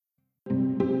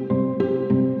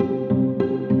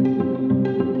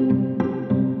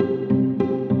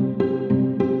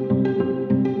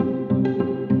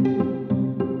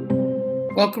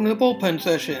Welcome to the Bullpen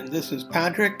session. This is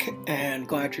Patrick, and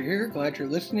glad you're here, glad you're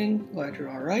listening, glad you're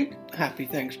all right. Happy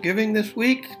Thanksgiving this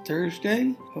week,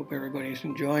 Thursday. Hope everybody's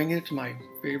enjoying it. It's my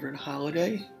favorite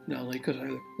holiday, not only because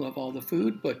I love all the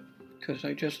food, but because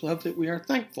I just love that we are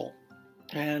thankful.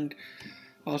 And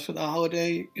also the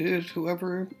holiday is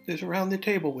whoever is around the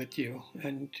table with you.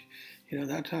 And,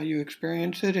 that's how you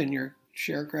experience it, and you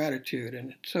share gratitude.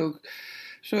 And it's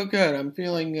so good. I'm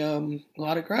feeling a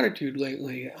lot of gratitude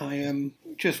lately. I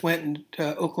just went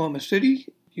to Oklahoma City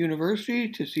University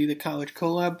to see the college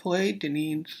collab play,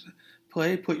 Deneen's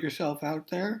play, Put Yourself Out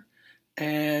There.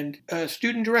 And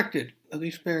student directed,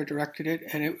 Elise Baer directed it,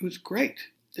 and it was great.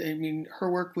 I mean,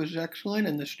 her work was excellent,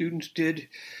 and the students did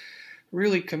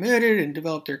really committed and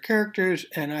developed their characters.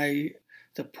 And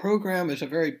the program is a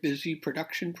very busy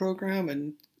production program,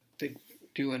 and they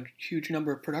do a huge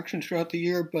number of productions throughout the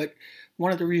year, but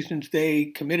one of the reasons they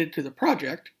committed to the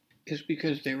project is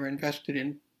because they were invested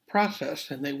in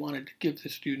process, and they wanted to give the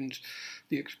students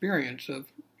the experience of,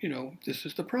 this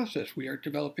is the process. We are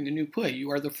developing a new play.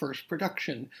 You are the first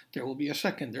production. There will be a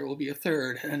second. There will be a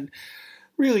third. And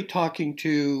really talking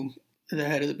to the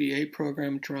head of the BA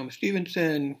program, Jerome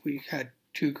Stevenson, we had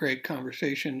two great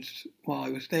conversations while I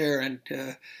was there. And,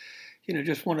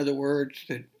 just one of the words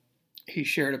that he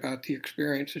shared about the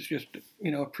experience is just,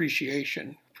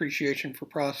 appreciation for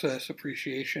process,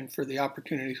 appreciation for the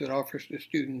opportunities it offers to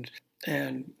students,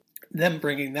 and them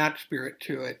bringing that spirit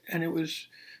to it. And it was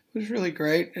really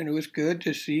great, and it was good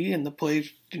to see. And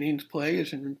Deneen's play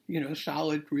is in,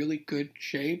 solid, really good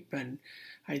shape, and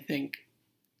I think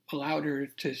allowed her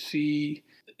to see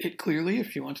it clearly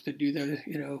if she wants to do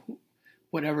the,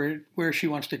 where she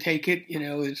wants to take it,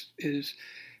 is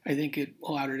I think it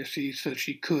allowed her to see so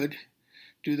she could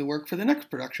do the work for the next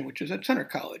production, which is at Center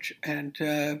College. And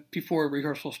before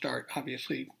rehearsal start,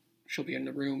 obviously, she'll be in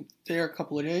the room there a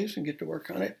couple of days and get to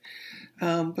work on it.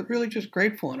 But really just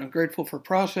grateful, and I'm grateful for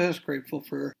process, grateful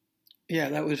for,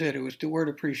 that was it. It was the word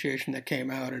appreciation that came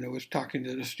out, and it was talking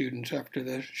to the students after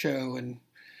the show and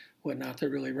whatnot that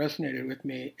really resonated with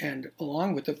me. And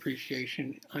along with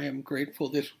appreciation, I am grateful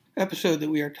this episode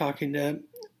that we are talking to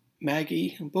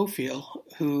Maggie Bofill,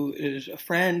 who is a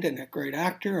friend and a great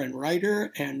actor and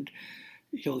writer. And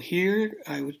you'll hear,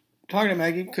 I was talking to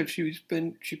Maggie because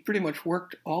she pretty much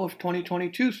worked all of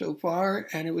 2022 so far,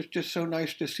 and it was just so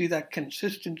nice to see that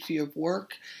consistency of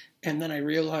work. And then I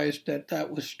realized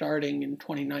that was starting in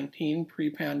 2019,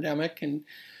 pre-pandemic, and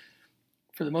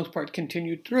for the most part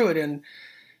continued through it. And,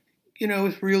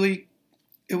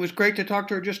 it was great to talk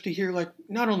to her, just to hear,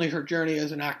 not only her journey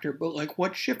as an actor, but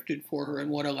what shifted for her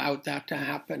and what allowed that to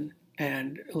happen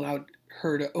and allowed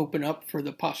her to open up for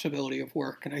the possibility of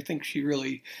work. And I think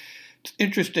it's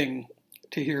interesting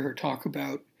to hear her talk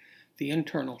about the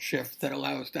internal shift that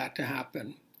allows that to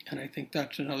happen. And I think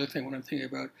that's another thing when I'm thinking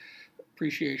about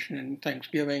appreciation and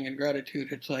Thanksgiving and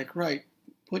gratitude. It's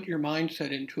put your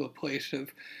mindset into a place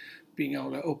of being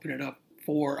able to open it up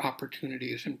for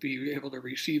opportunities and be able to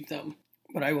receive them.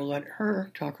 But I will let her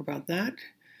talk about that,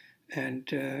 and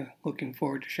looking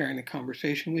forward to sharing the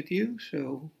conversation with you.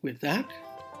 So with that,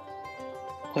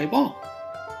 play ball.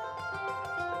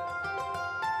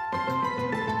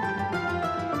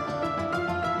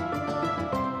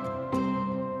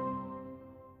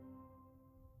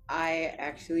 I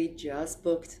actually just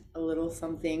booked a little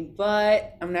something,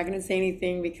 but I'm not going to say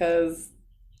anything because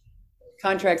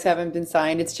contracts haven't been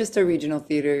signed. It's just a regional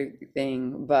theater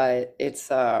thing, but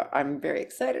I'm very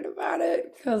excited about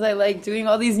it because I like doing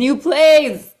all these new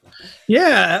plays.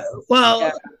 Yeah,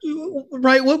 well,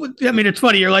 right. It's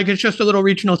funny. You're like, it's just a little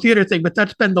regional theater thing, but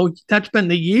that's been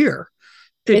the year.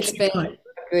 It's been a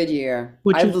good year.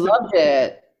 I've loved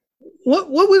it. What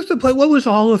was the play? What was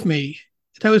All of Me?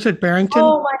 That was at Barrington?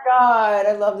 Oh my God,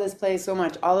 I love this play so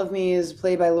much. All of Me is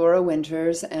played by Laura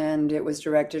Winters, and it was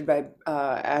directed by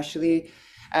Ashley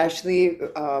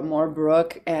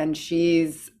Moorebrook, and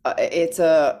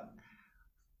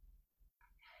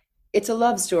it's a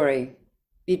love story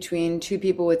between two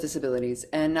people with disabilities.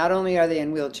 And not only are they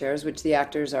in wheelchairs, which the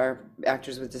actors are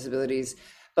actors with disabilities,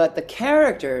 but the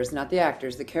characters, not the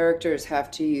actors, the characters have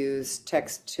to use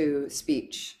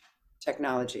text-to-speech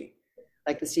technology,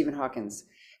 like the Stephen Hawkins.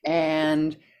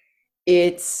 And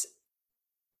the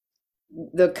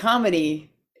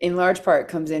comedy in large part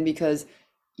comes in because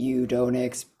you don't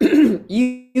expect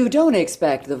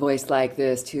the voice like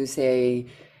this to say,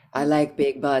 I like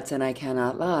big butts and I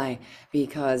cannot lie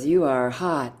because you are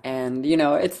hot. And,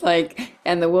 it's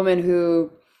and the woman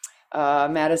who,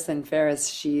 Madison Ferris,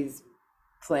 she's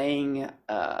playing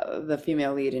the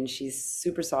female lead, and she's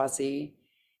super saucy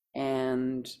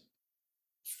and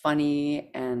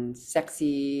funny and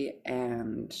sexy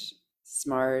and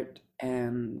smart,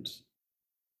 and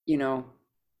you know,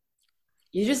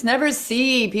 you just never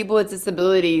see people with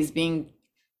disabilities being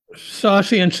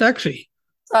Saucy and sexy.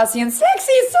 saucy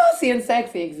and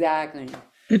sexy, exactly.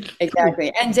 It's true.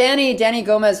 Exactly. And Danny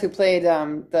Gomez, who played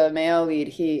the male lead,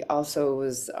 he also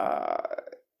was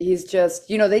he's just,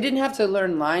 they didn't have to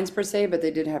learn lines per se, but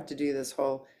they did have to do this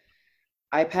whole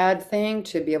iPad thing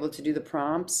to be able to do the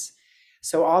prompts.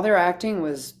 So all their acting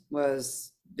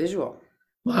was visual.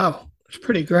 Wow, it's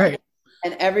pretty great.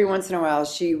 And every once in a while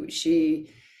she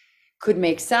could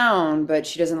make sound, but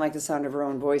she doesn't like the sound of her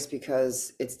own voice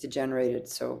because it's degenerated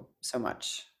so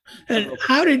much. And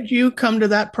how did you come to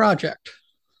that project?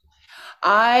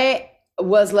 I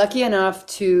was lucky enough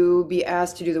to be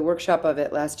asked to do the workshop of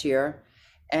it last year.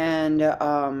 And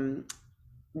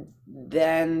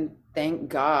then thank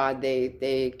God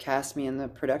they cast me in the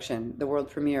production, the world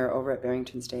premiere over at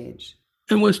Barrington Stage.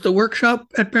 And was the workshop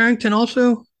at Barrington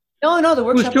also? No, the It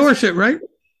was workshop Dorset, right?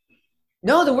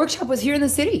 No, the workshop was here in the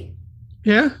city.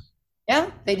 Yeah.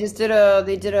 Yeah, they did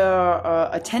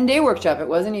a 10-day workshop. It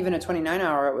wasn't even a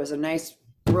 29-hour. It was a nice,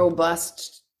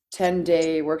 robust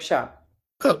 10-day workshop.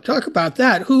 Oh, talk about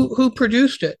that. Who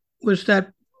produced it? Was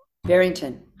that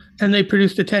Barrington? And they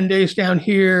produced the 10 days down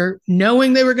here,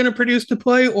 knowing they were going to produce the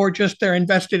play, or just their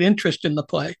invested interest in the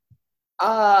play?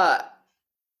 I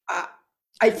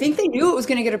think they knew it was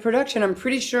going to get a production. I'm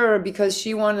pretty sure because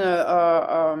she won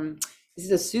is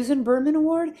it a Susan Berman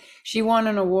Award? She won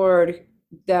an award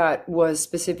that was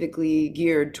specifically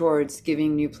geared towards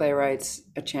giving new playwrights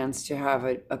a chance to have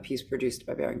a piece produced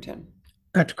by Barrington.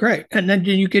 That's great. And then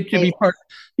did you get to be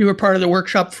you were part of the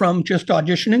workshop from just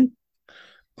auditioning?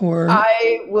 Or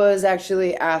I was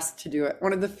actually asked to do it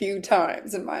one of the few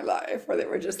times in my life where they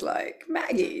were just like,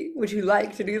 Maggie, would you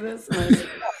like to do this? And I was like,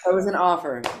 that was an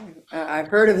offer. I've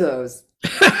heard of those.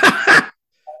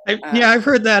 I've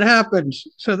heard that happens.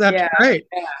 So that's great.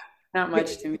 Yeah, not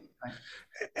much to me.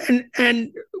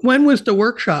 And when was the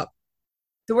workshop?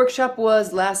 The workshop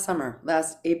was last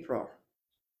April.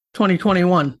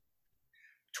 2021.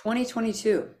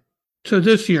 2022. So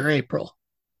this year, April.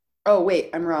 Oh,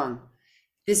 wait, I'm wrong.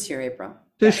 This year, April.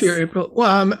 This year, April.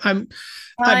 Well,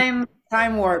 Time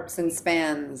warps and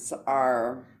spans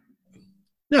are.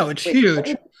 No, it's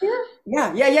huge.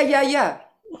 Yeah.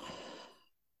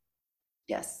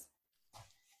 Yes.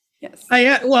 I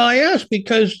asked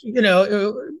because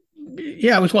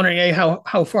I was wondering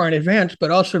how far in advance, but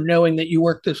also knowing that you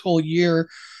worked this whole year,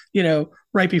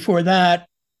 right before that,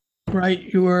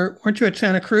 right? Weren't you at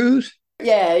Santa Cruz?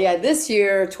 Yeah. This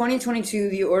year, 2022,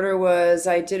 the order was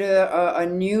I did a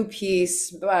new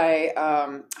piece by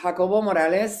Jacobo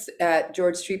Morales at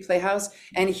George Street Playhouse,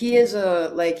 and he's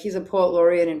a poet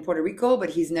laureate in Puerto Rico, but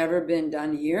he's never been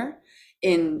done here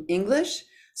in English.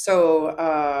 So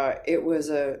it was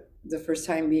the first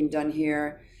time being done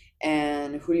here,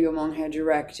 and Julio Monge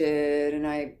directed,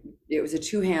 and it was a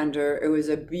two-hander. It was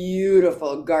a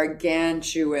beautiful,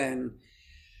 gargantuan,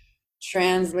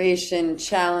 translation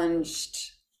challenged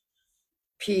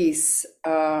piece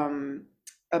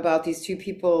about these two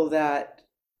people that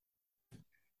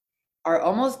are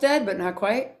almost dead but not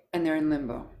quite, and they're in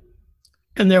limbo.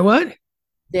 And they're what?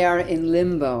 They are in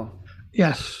limbo.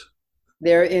 Yes.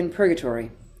 They're in purgatory,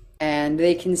 and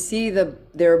they can see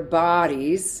their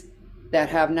bodies that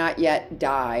have not yet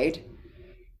died,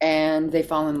 and they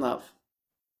fall in love.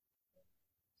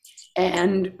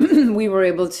 And we were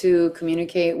able to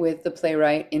communicate with the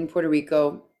playwright in Puerto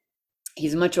Rico.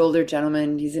 He's a much older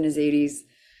gentleman. He's in his 80s.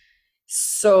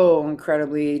 So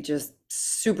incredibly just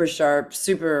super sharp,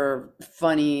 super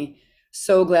funny.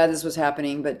 So glad this was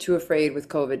happening, but too afraid with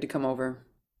COVID to come over.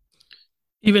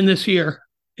 Even this year.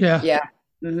 Yeah. Yeah.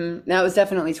 Mm-hmm. That was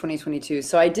definitely 2022.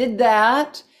 So I did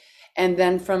that. And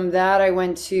then from that, I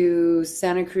went to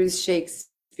Santa Cruz Shakespeare.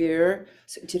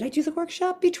 So did I do the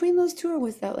workshop between those two, or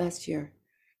was that last year?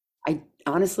 I'm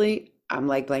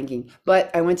like blanking,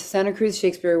 but I went to Santa Cruz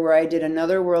Shakespeare where I did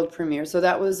another world premiere. So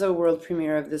that was a world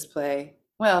premiere of this play.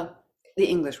 Well, the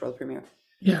English world premiere.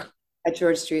 Yeah. At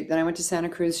George Street. Then I went to Santa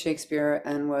Cruz Shakespeare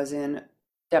and was in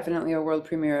definitely a world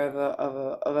premiere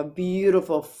of a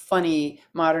beautiful, funny,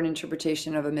 modern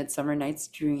interpretation of A Midsummer Night's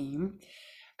Dream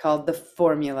called The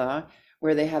Formula,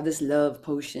 where they have this love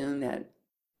potion that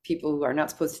people who are not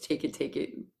supposed to take it,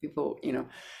 people,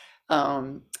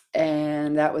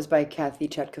 and that was by Kathy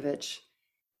Chetkovich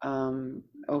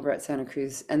over at Santa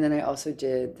Cruz. And then I also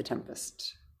did The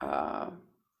Tempest,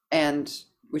 and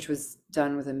which was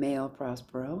done with a male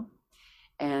Prospero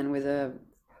and with a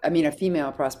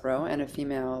female Prospero and a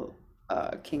female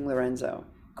Queen Lorenzo.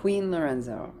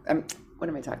 what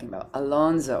am I talking about?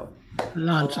 Alonso.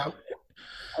 Alonso.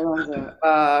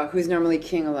 Alonso, who's normally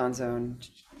King Alonso. And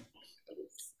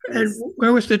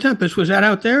where was the Tempest? Was that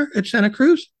out there at Santa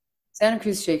Cruz? Santa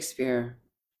Cruz Shakespeare.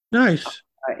 Nice.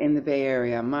 In the Bay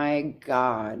Area. My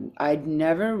God, I'd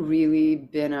never really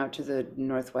been out to the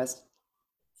Northwest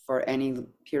for any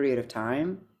period of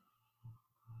time.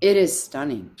 It is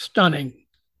stunning. Stunning.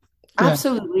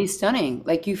 Absolutely stunning.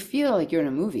 Like you feel like you're in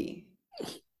a movie.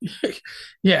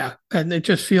 Yeah, and it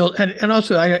just feels, and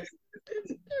also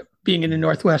being in the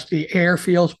Northwest, the air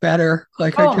feels better.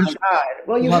 Like Oh I my just God.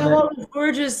 Well, you love have it. all those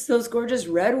gorgeous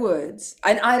redwoods.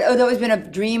 It's always been a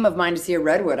dream of mine to see a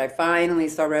redwood. I finally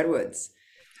saw redwoods.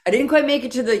 I didn't quite make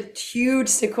it to the huge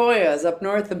sequoias up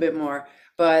north a bit more,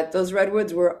 but those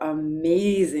redwoods were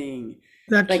amazing.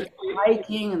 That's Like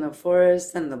hiking in the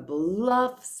forest and the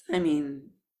bluffs. I mean,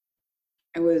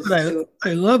 it was, but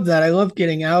I love that. I love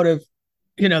getting out of,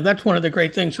 that's one of the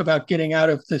great things about getting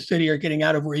out of the city or getting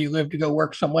out of where you live to go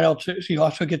work somewhere else is you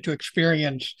also get to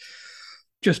experience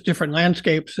just different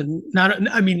landscapes and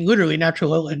literally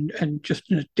natural and just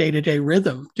in a day-to-day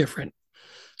rhythm different.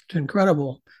 It's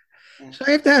incredible. yeah. So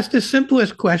I have to ask the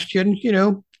simplest question,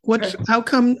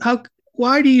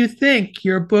 why do you think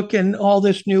you're booking all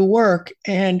this new work?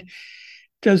 And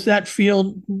does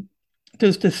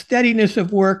the steadiness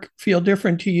of work feel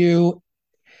different to you?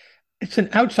 It's an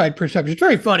outside perception. It's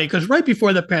very funny because right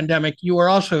before the pandemic, you were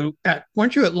also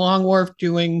weren't you at Longwharf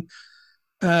doing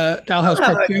Dollhouse I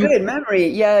have Part a 2? good memory.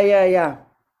 Yeah.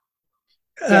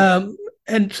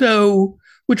 And so,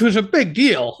 which was a big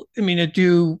deal. I mean, I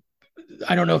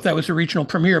don't know if that was a regional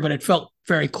premiere, but it felt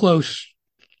very close.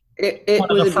 It One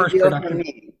of was the a big first deal for productions.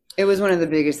 me. It was one of the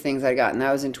biggest things I'd gotten.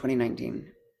 That was in 2019.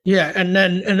 Yeah, and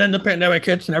then the pandemic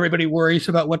hits and everybody worries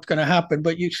about what's going to happen.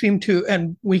 But you seem to,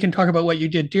 and we can talk about what you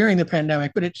did during the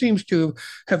pandemic, but it seems to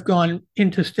have gone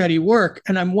into steady work.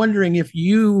 And I'm wondering if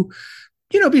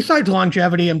besides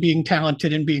longevity and being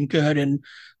talented and being good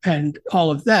and all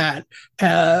of that,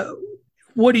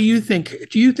 what do you think?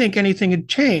 Do you think anything had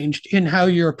changed in how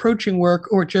you're approaching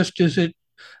work, or just is it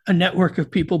a network of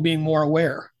people being more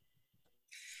aware?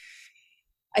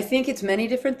 I think it's many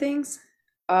different things.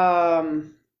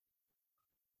 Um,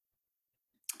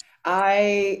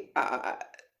 I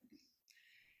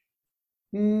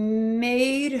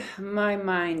made my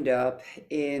mind up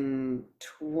in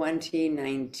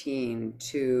 2019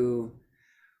 to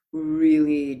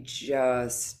really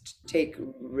just take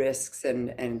risks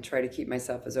and try to keep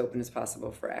myself as open as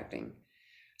possible for acting.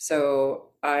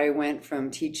 So I went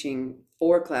from teaching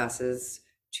 4 classes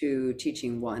to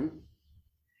teaching 1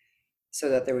 so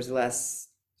that there was less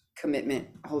commitment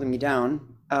holding me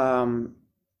down.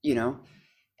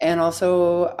 And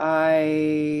also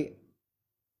I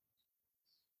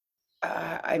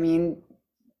mean,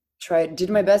 did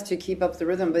my best to keep up the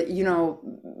rhythm, but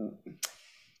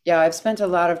yeah, I've spent a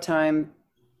lot of time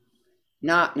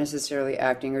not necessarily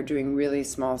acting or doing really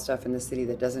small stuff in the city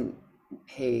that doesn't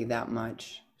pay that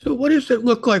much. So what does it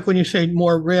look like when you say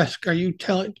more risk? I'm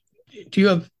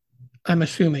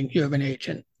assuming you have an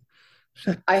agent.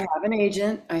 I have an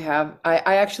agent. I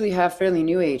actually have fairly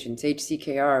new agents,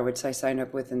 HCKR, which I signed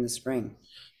up with in the spring.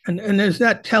 And is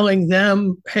that telling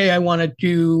them, hey, I want to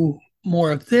do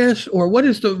more of this? Or what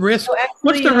is the risk? So actually,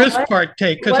 What's the risk part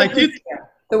take? Because I think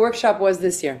the workshop was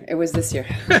this year. It was this year.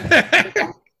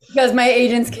 Because my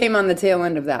agents came on the tail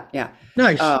end of that. Yeah.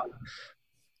 Nice.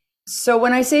 So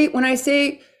when I say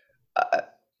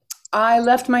I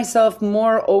left myself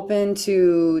more open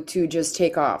to just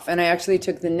take off, and I actually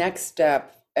took the next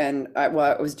step. And I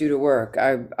was due to work.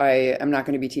 I am not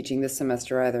going to be teaching this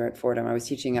semester either at Fordham. I was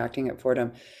teaching acting at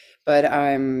Fordham, but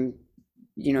I'm,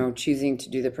 choosing to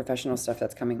do the professional stuff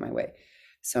that's coming my way.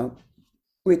 So,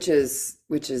 which is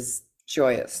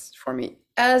joyous for me,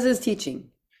 as is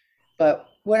teaching. But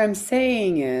what I'm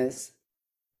saying is,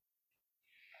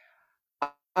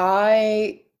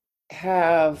 I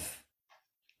have,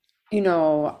 I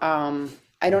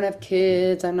don't have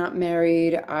kids. I'm not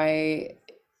married. I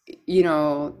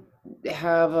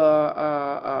have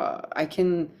I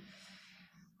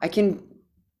can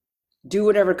do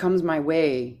whatever comes my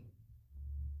way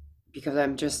because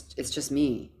it's just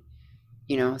me,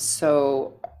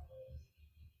 so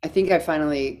I think I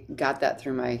finally got that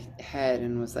through my head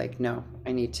and was like, no,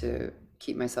 I need to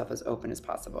keep myself as open as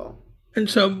possible. And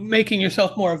so making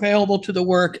yourself more available to the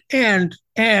work and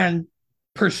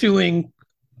pursuing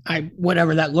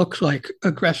whatever that looks like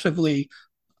aggressively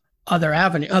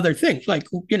other things, like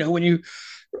when you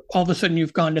all of a sudden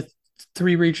you've gone to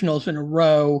 3 regionals in a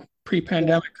row.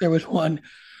 Pre-pandemic there was one,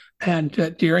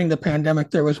 And during the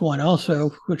pandemic, there was one also,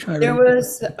 which I There remember.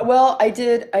 was, well, I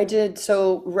did,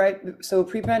 so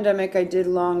pre-pandemic, I did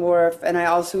Longwharf, and I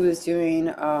also was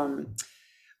doing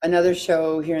another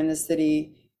show here in the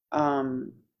city, uh,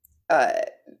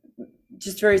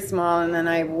 just very small, and then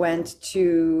I went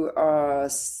to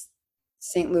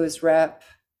St. Louis Rep,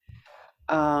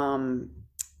 um,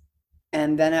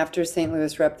 and then after St.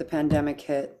 Louis Rep, the pandemic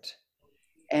hit,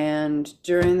 and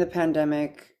during the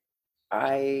pandemic,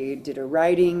 I did a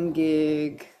writing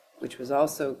gig, which was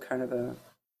also kind of a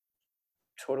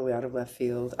totally out of left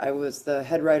field. I was the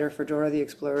head writer for Dora the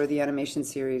Explorer, the animation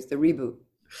series, the reboot,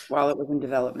 while it was in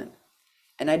development.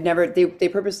 And they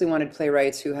purposely wanted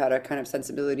playwrights who had a kind of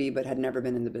sensibility but had never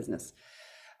been in the business.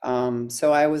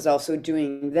 So I was also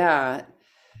doing that.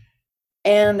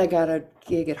 And I got a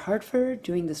gig at Hartford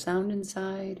doing The Sound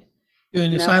Inside. Doing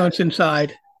the And Silence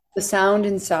Inside. The Sound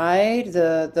Inside,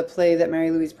 the play that Mary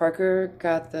Louise Parker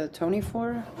got the Tony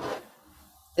for.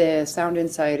 The Sound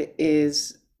Inside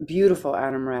is beautiful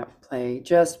Adam Rapp play,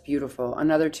 just beautiful.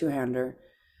 Another two-hander.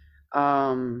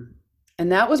 And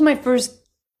that was my first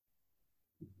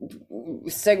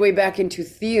segue back into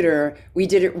theater. We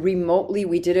did it remotely.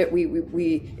 We did it,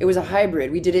 it was a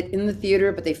hybrid. We did it in the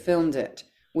theater, but they filmed it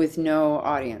with no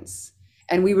audience.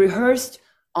 And we rehearsed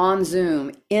on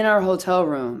Zoom in our hotel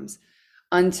rooms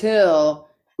until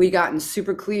we'd gotten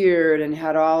super cleared and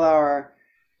had all our,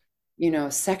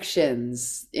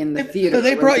 sections in the theater. So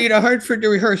they brought you to Hartford to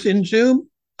rehearse in Zoom?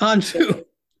 On Zoom?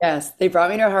 Yes, they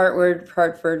brought me to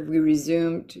Hartford. We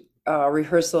resumed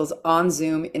rehearsals on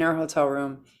Zoom in our hotel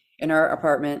room, in our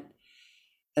apartment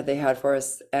that they had for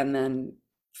us, and then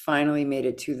finally made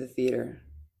it to the theater.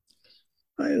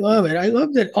 I love it. I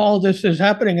love that all this is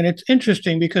happening. And it's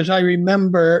interesting because I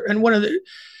remember, and one of the,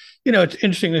 it's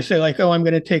interesting to say like, oh, I'm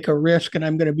going to take a risk and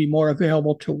I'm going to be more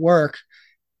available to work.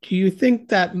 Do you think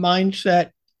that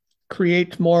mindset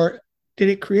did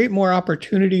it create more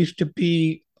opportunities to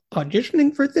be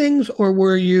auditioning for things, or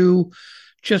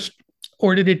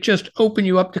did it just open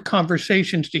you up to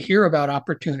conversations to hear about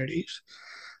opportunities?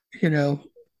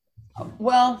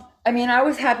 Well, I mean, I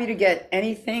was happy to get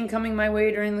anything coming my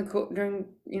way during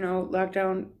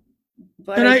lockdown.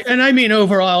 But I mean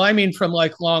overall, I mean from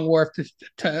like Longwharf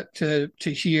to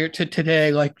here to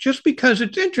today, like just because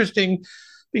it's interesting.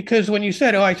 Because when you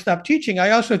said, "Oh, I stopped teaching,"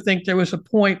 I also think there was a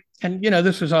point, and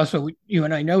this is also you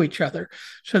and I know each other,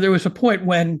 so there was a point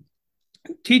when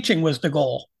teaching was the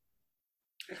goal.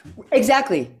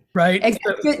 Exactly. Right.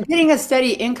 Getting a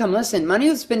steady income. Listen, money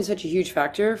has been such a huge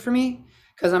factor for me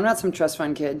because I'm not some trust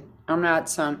fund kid. I'm not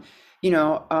some,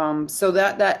 so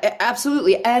that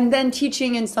absolutely. And then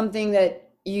teaching in something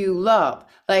that you love.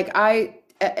 Like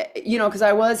because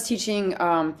I was teaching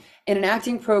in an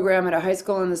acting program at a high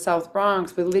school in the South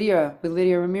Bronx with Lydia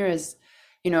Ramirez,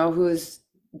 who's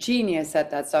genius at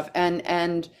that stuff.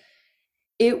 And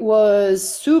it was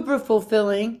super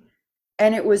fulfilling.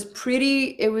 And it was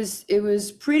pretty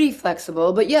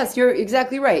flexible, but yes, you're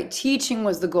exactly right. Teaching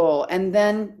was the goal, and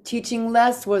then teaching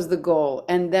less was the goal,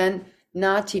 and then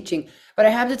not teaching. But I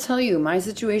have to tell you, my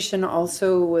situation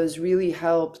also was really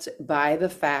helped by the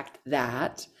fact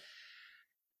that,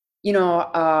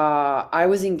 I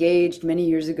was engaged many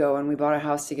years ago and we bought a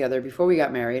house together before we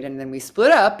got married, and then we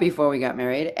split up before we got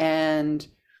married. And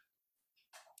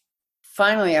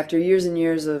finally, after years and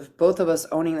years of both of us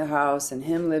owning the house and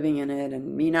him living in it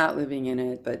and me not living in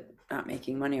it, but not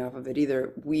making money off of it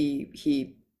either,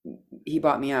 he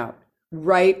bought me out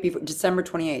right before December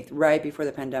 28th, right before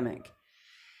the pandemic.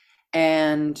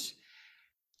 And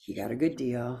he got a good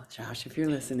deal. Josh, if you're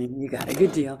listening, you got a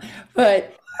good deal.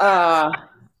 But I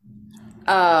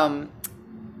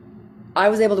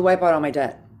was able to wipe out all my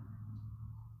debt.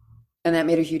 And that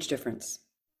made a huge difference.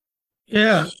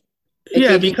 Yeah.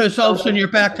 Yeah, because all of a sudden you're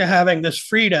back to having this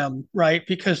freedom, right?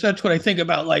 Because that's what I think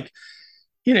about. Like,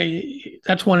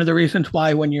 that's one of the reasons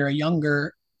why when you're a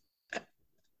younger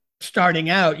starting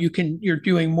out, you're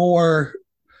doing more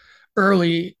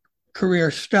early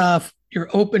career stuff. You're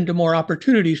open to more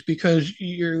opportunities because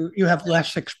you have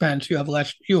less expense. You have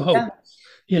less, you hope,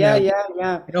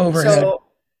 yeah. overhead.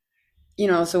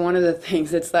 So one of the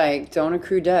things, it's like, don't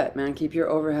accrue debt, man. Keep your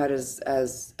overhead as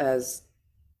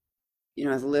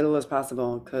little as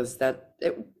possible, because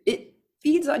it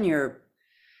feeds on your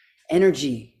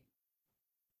energy,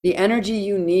 the energy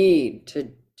you need to,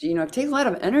 it takes a lot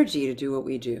of energy to do what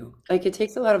we do. Like, it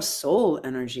takes a lot of soul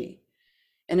energy.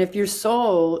 And if your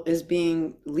soul is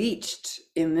being leached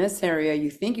in this area,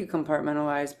 you think you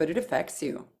compartmentalize, but it affects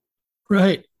you.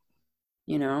 Right.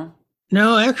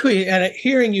 No, actually, and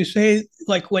hearing you say,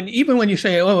 like, even when you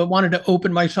say, "Oh, I wanted to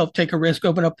open myself, take a risk,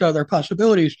 open up to other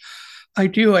possibilities," I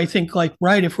do. I think, like,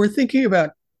 right, if we're thinking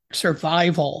about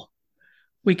survival,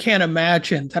 we can't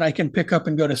imagine that I can pick up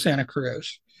and go to Santa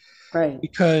Cruz Right.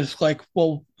 because, like,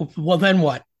 well, then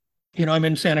what? I'm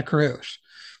in Santa Cruz,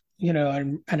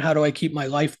 and how do I keep my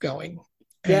life going?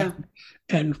 And Yeah.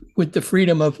 and with the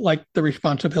freedom of, like, the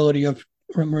responsibility of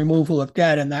removal of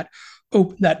debt, and that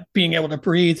being able to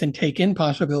breathe and take in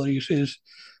possibilities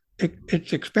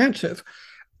it's expensive.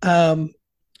 Um,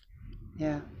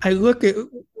 Yeah. I look at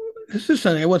this is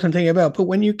something I wasn't thinking about, but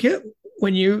when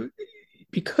you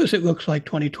because it looks like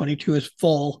 2022 is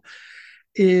full,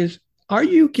 is are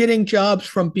you getting jobs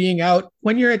from being out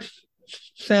when you're at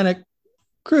Santa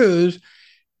Cruz?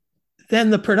 Then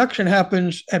the production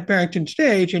happens at Barrington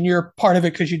Stage, and you're part of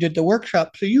it because you did the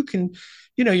workshop, so you can,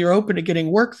 you're open to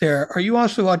getting work there. Are you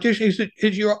also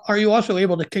auditioning? Are you also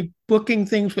able to keep booking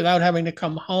things without having to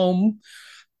come home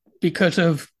because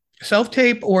of self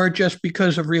tape, or just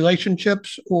because of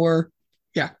relationships, or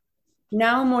yeah?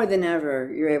 Now more than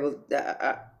ever,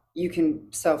 you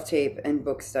can self-tape and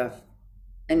book stuff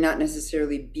and not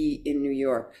necessarily be in New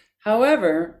York.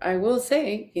 However, I will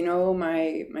say,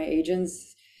 my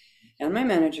agents and my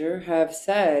manager have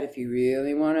said, if you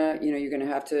really want to, you're gonna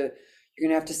have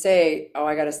to say, oh,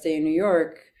 I got to stay in New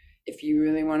York. If you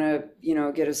really want to,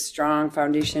 get a strong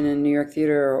foundation in New York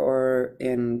theater or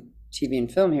in TV and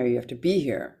film here, you have to be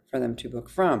here for them to book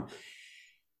from.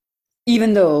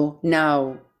 Even though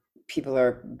now people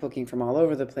are booking from all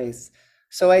over the place.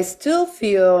 So I still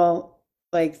feel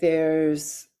like I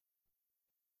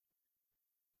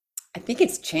think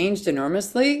it's changed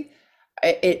enormously.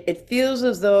 It feels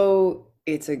as though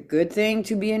it's a good thing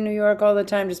to be in New York all the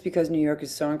time just because New York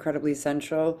is so incredibly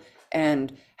central.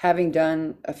 And having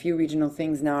done a few regional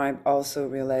things now, I'm also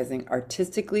realizing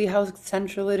artistically how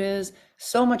central it is.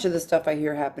 So much of the stuff I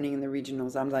hear happening in the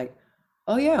regionals, I'm like,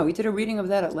 oh yeah, we did a reading of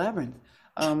that at Labyrinth.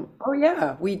 Oh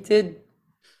yeah, we did.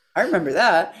 I remember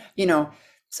that,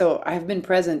 So I've been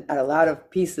present at a lot of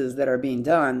pieces that are being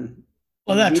done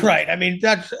Well, in the that's region. right.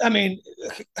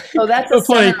 So that's a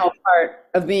So funny. seminal part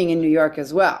of being in New York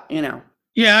as well.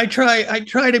 Yeah, I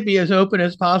try to be as open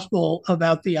as possible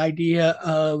about the idea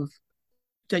of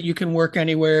that you can work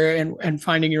anywhere, and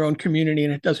finding your own community,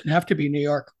 and it doesn't have to be New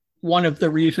York. One of the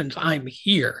reasons I'm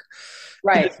here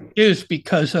Right. is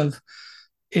because of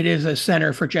it is a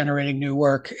center for generating new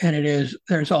work, and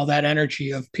there's all that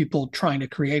energy of people trying to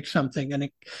create something,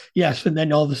 yes, and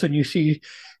then all of a sudden you see,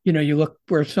 you look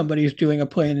where somebody's doing a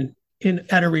play in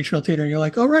at a regional theater, and you're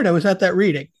like, oh right, I was at that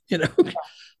reading.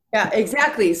 Yeah,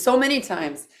 exactly. So many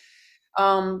times.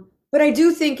 But I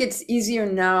do think it's easier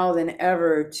now than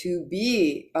ever to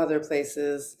be other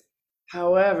places.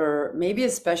 However, maybe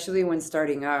especially when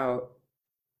starting out,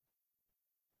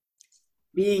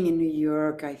 being in New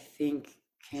York, I think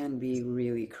can be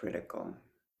really critical.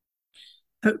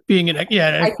 Being in a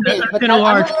yeah I think, but in a I'm a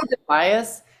large little bit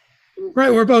biased.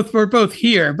 right, we're both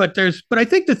here, but I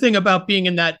think the thing about being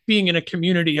in a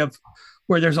community of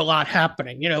where there's a lot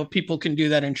happening, people can do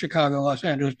that in Chicago, Los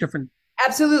Angeles, different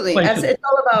Absolutely. places. It's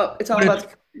all But about it's the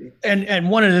community. and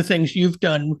one of the things you've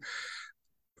done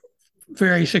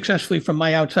very successfully from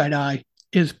my outside eye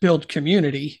is build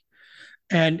community.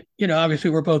 And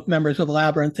obviously we're both members of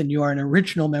Labyrinth, and you are an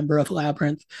original member of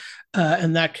Labyrinth,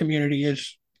 and that community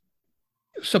is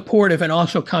supportive and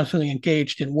also constantly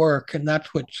engaged in work, and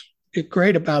that's what's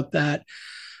great about that.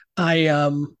 I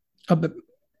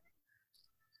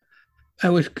I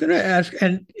was going to ask,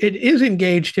 and it is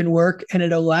engaged in work, and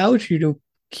it allows you to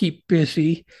keep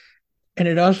busy, and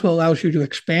it also allows you to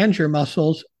expand your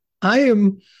muscles. I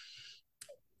am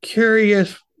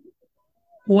curious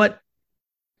what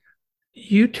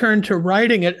you turned to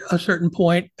writing at a certain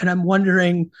point, and I'm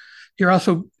wondering, you're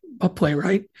also a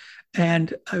playwright,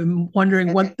 and I'm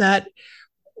wondering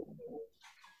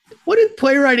what did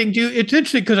playwriting do? It's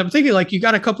interesting because I'm thinking, like, you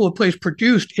got a couple of plays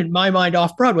produced in my mind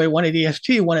off Broadway, one at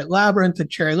EST, one at Labyrinth and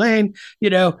Cherry Lane,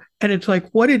 and it's like,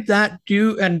 what did that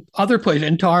do? And other plays,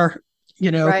 INTAR,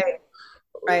 you know, Right,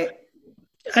 right.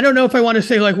 I don't know if I want to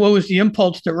say, like, what was the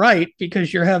impulse to write,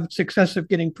 because you have success of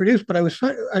getting produced, but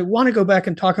I want to go back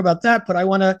and talk about that, but I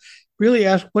want to really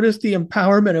ask, what is the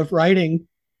empowerment of writing,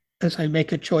 as I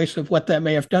make a choice of what that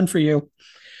may have done for you.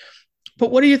 But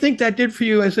what do you think that did for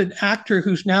you as an actor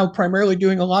who's now primarily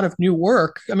doing a lot of new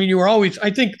work? I mean, you were always,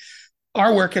 I think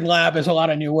our work in lab is a lot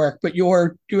of new work, but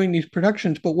you're doing these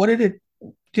productions. But what did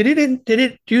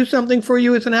it do something for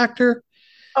you as an actor?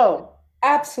 Oh,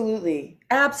 absolutely.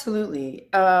 Absolutely.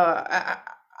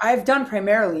 I've done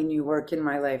primarily new work in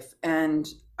my life and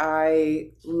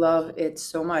I love it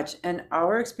so much. And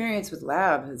our experience with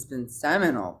Lab has been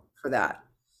seminal for that.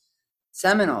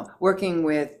 Seminal. Working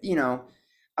with,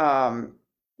 um,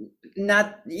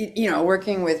 not,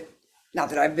 working with, not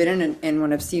that I've been in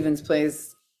one of Stephen's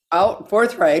plays out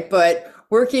forthright, but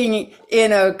working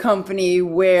in a company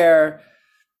where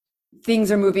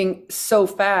things are moving so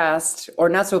fast, or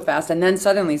not so fast, and then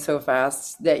suddenly so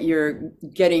fast that you're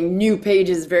getting new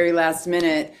pages very last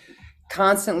minute,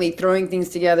 constantly throwing things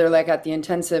together, like at the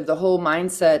intensive, the whole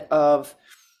mindset of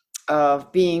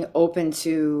being open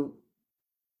to,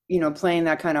 playing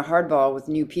that kind of hardball with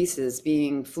new pieces,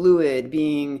 being fluid,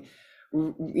 being,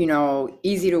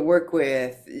 easy to work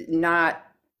with, not,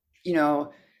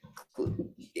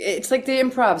 it's like the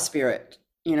improv spirit,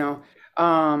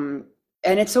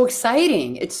 and it's so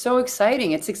exciting. It's so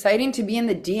exciting. It's exciting to be in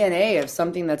the DNA of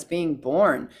something that's being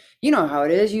born. You know how it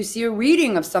is. You see a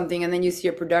reading of something and then you see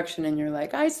a production and you're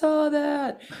like, I saw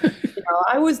that.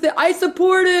 I was there. I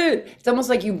supported. It's almost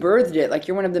like you birthed it. Like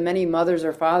you're one of the many mothers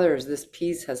or fathers this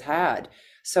piece has had.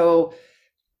 So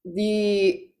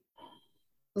the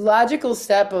logical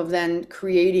step of then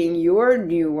creating your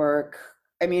new work,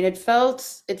 I mean, it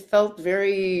felt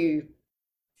very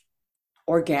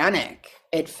organic.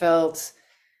 It felt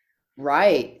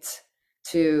right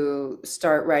to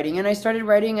start writing. And I started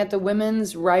writing at the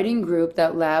women's writing group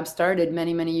that Lab started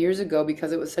many, many years ago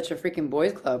because it was such a freaking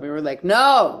boys club. We were like,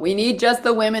 no, we need just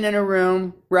the women in a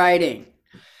room writing.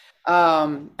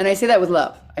 And I say that with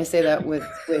love. I say that with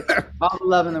all the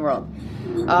love in the world.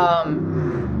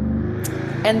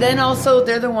 And then also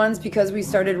they're the ones, because we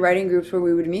started writing groups where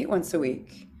we would meet once a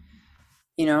week,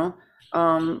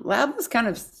 Lab was kind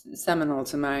of seminal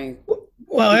to my.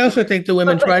 Well, I also think the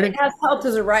women's writing it has helped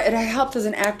as a writer. It helped as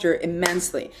an actor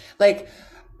immensely. Like,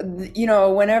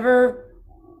 whenever,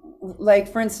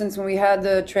 like, for instance, when we had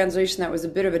the translation, that was a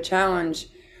bit of a challenge.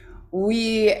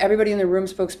 Everybody in the room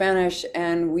spoke Spanish,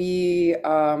 and we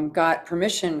got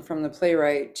permission from the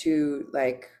playwright to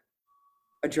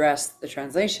address the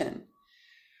translation.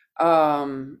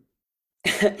 The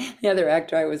other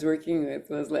actor I was working with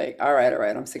was like, all right,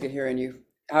 I'm sick of hearing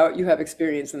how you have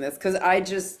experience in this, because I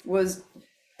just was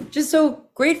so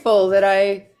grateful that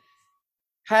I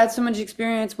had so much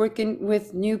experience working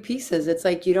with new pieces. It's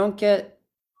like you don't get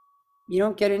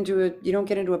into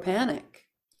a panic.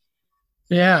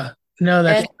 Yeah, no,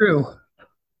 that's true.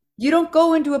 You don't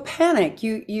go into a panic.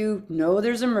 You know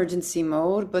there's emergency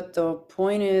mode, but the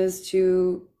point is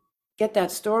to get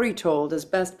that story told as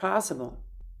best possible.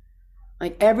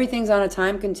 Like everything's on a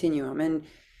time continuum, and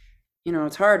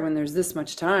it's hard when there's this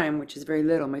much time, which is very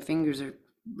little. My fingers are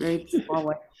very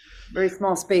small, very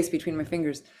small space between my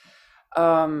fingers.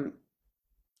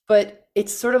 But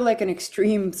it's sort of like an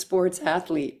extreme sports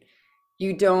athlete.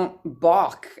 You don't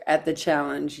balk at the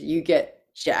challenge. You get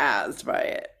jazzed by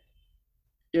it.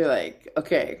 You're like,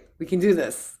 okay, we can do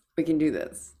this. We can do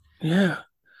this. Yeah.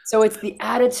 So it's the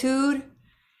attitude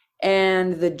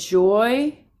and the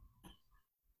joy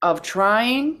of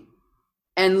trying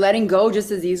and letting go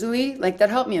just as easily. Like that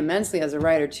helped me immensely as a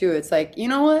writer too. It's like, you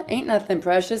know what? Ain't nothing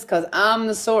precious because I'm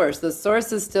the source. The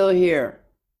source is still here.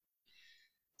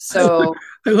 So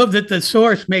I love that the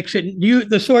source makes it,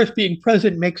 the source being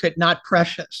present makes it not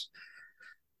precious.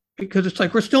 Because it's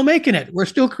like, we're still making it. We're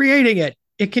still creating it.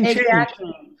 It can change.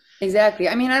 Exactly.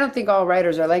 I mean, I don't think all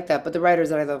writers are like that, but the writers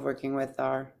that I love working with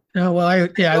are. No, well, I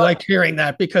liked hearing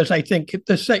that, because I think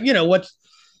what's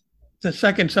the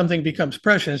second something becomes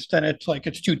precious, then it's like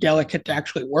it's too delicate to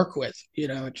actually work with.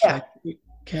 It's like you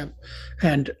can't.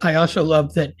 And I also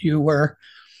love that you were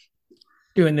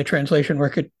doing the translation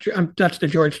work at that's the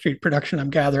George Street production,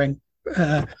 I'm gathering.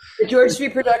 The George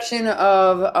Street production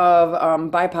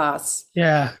of Bypass.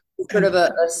 Yeah, sort of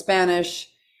a Spanish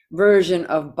version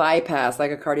of bypass,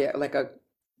 like a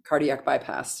cardiac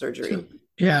bypass surgery. So,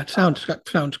 yeah, it sounds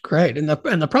great, and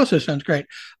the process sounds great.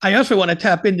 I also want to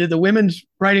tap into the women's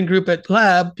writing group at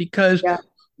Lab, because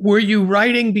were you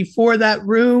writing before that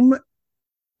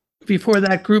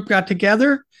group got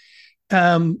together?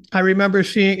 I remember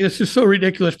seeing, this is so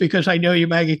ridiculous because I know you,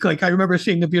 Maggie. Like I remember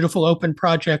seeing the beautiful open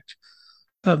project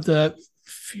of the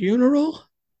funeral.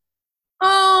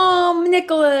 Oh,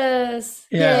 Nicholas.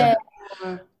 Yeah.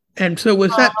 And so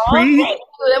was that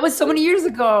that was so many years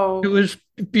ago. It was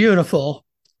beautiful.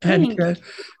 And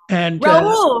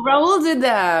Raul did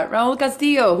that. Raul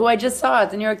Castillo, who I just saw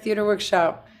at the New York Theater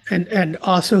Workshop. And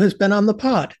also has been on the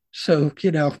pod. So,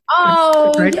 great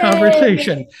yay.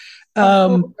 Conversation.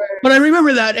 But I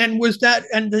remember that,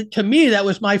 to me, that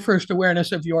was my first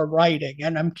awareness of your writing.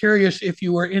 And I'm curious if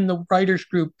you were in the writers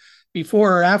group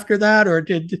before or after that, or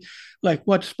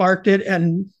what sparked it.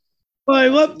 And I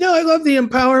love the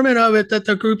empowerment of it that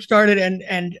the group started,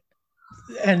 and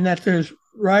that there's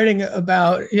writing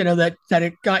about, that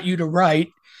it got you to write.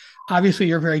 obviously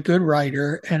you're a very good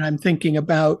writer, and I'm thinking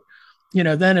about,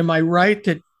 then am I right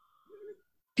that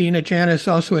Dina Janis,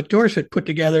 also at Dorset, put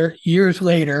together years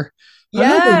later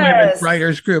another women's Yes.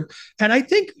 writers group. And I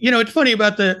think, it's funny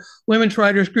about the women's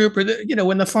writers group, or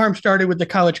when the farm started with the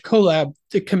college collab,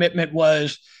 the commitment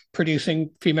was producing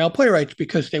female playwrights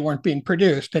because they weren't being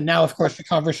produced. And now, of course, the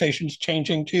conversation's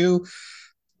changing to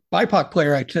BIPOC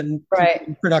playwrights and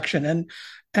Right. production. And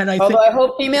I Although think I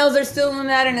hope females are still in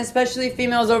that, and especially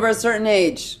females over a certain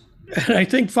age. and I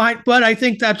think fine, but I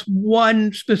think that's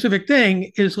one specific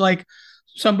thing is like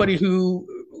somebody who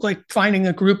like finding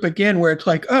a group again where it's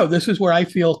like, oh, this is where I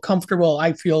feel comfortable,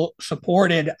 I feel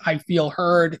supported, I feel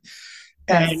heard,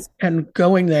 and Yes.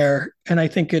 going there. And I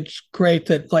think it's great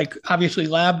that like obviously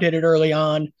Lab did it early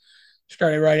on,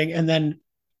 started writing, and then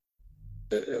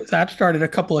that started a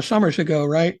couple of summers ago,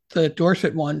 right? The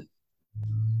Dorset one.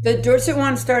 The Dorset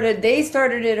one they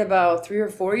started it about 3 or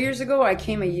 4 years ago. I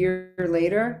came a year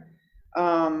later,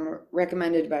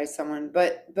 recommended by someone.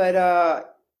 But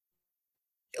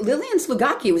Lillian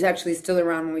Slugaki was actually still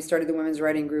around when we started the women's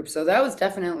writing group. So that was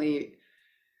definitely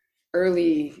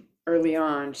early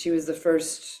on. She was the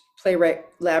first playwright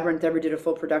Labyrinth ever did a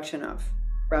full production of,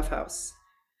 Rough House,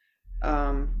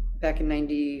 back in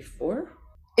 '94.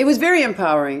 It was very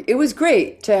empowering. It was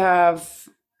great to have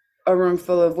a room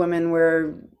full of women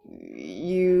where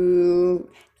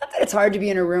not that it's hard to be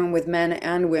in a room with men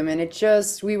and women. It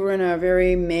just, we were in a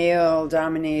very male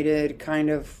dominated kind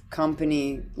of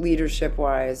company, leadership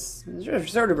wise,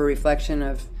 sort of a reflection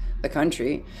of the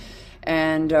country.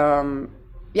 And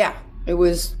yeah, it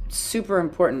was super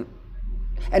important.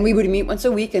 And we would meet once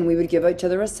a week and we would give each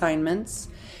other assignments.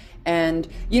 And,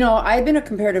 I'd been a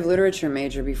comparative literature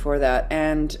major before that.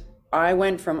 And I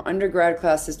went from undergrad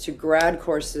classes to grad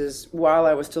courses while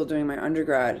I was still doing my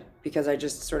undergrad because I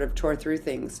just sort of tore through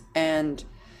things. And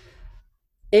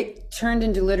it turned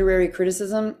into literary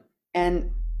criticism.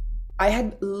 And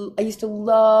I used to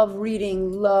love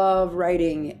reading, love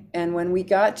writing. And when we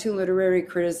got to literary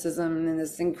criticism in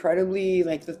this incredibly,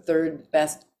 like the third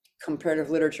best comparative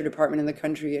literature department in the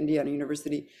country, Indiana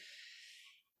University,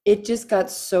 it just got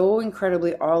so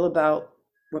incredibly all about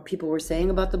what people were saying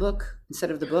about the book instead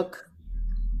of the book.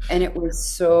 And it was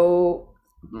so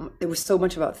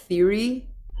much about theory.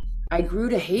 I grew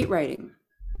to hate writing.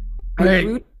 I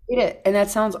grew to hate it. And that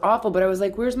sounds awful, but I was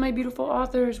like, where's my beautiful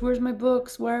authors? Where's my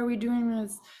books? Why are we doing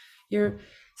this?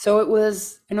 So it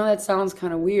was, I know that sounds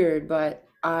kind of weird, but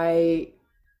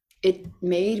it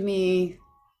made me,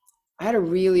 I had a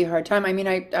really hard time. I mean,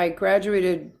 I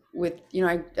graduated with,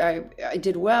 I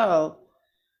did well,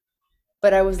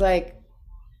 but I was like,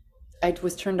 I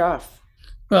was turned off.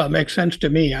 Well, it makes sense to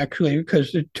me actually,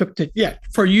 because it took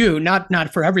for you,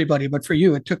 not for everybody, but for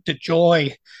you, it took the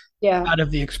joy out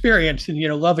of the experience and,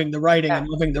 loving the writing and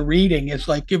loving the reading. It's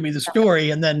like, give me the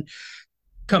story and then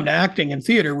come to acting and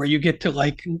theater where you get to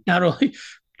like, not only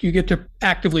you get to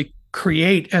actively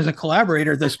create as a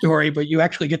collaborator the story, but you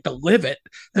actually get to live it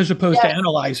as opposed to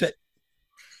analyze it.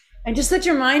 And just let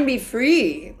your mind be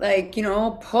free, like,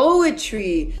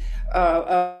 poetry,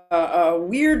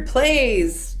 weird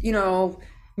plays,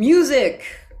 music.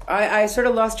 I sort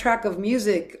of lost track of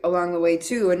music along the way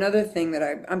too. Another thing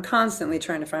that I'm constantly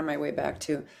trying to find my way back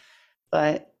to.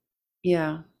 But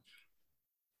yeah.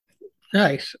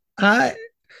 Nice.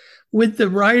 With the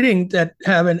writing that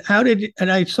happened, I'm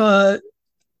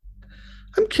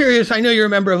curious, I know you're a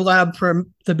member of Lab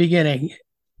from the beginning.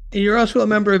 You're also a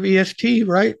member of EST,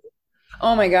 right?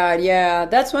 Oh my God, yeah.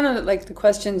 That's one of the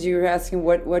questions you were asking,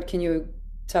 what can you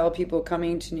tell people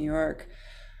coming to New York?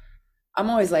 I'm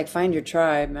always like, find your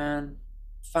tribe, man.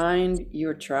 Find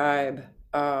your tribe.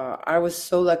 I was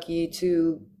so lucky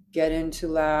to get into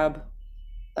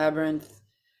LAByrinth,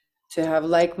 to have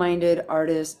like-minded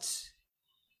artists,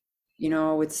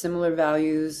 with similar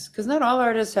values, because not all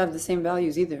artists have the same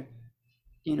values either.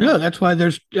 No, that's why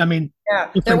there's, that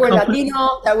were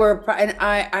Latino, and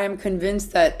I am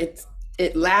convinced that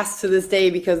it lasts to this day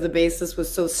because the basis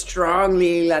was so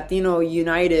strongly Latino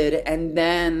united, and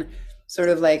then sort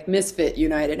of like misfit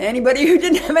united. Anybody who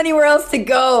didn't have anywhere else to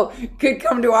go could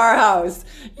come to our house.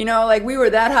 Like we were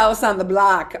that house on the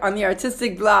block, on the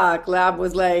artistic block. Lab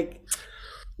was like,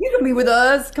 you can be with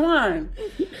us, come on.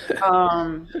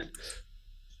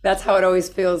 That's how it always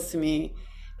feels to me.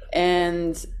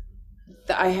 And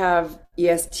I have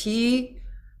EST,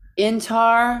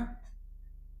 INTAR,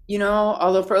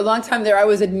 although for a long time there I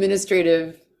was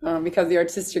administrative because the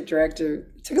artistic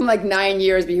director, it took him like 9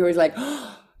 years, but he was like,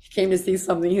 he came to see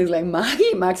something. He was like,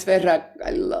 Maggie, Max Ferra,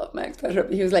 I love Max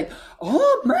Ferra. He was like,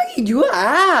 oh, Maggie, you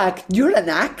act, you're an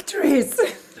actress.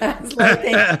 I was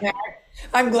like,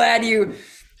 I'm glad you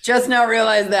Just now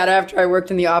realized that after I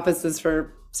worked in the offices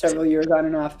for several years on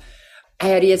and off. I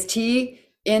had EST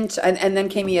and then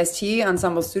came EST,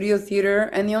 Ensemble Studio Theater.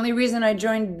 And the only reason I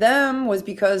joined them was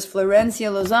because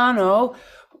Florencia Lozano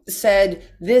said,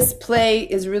 this play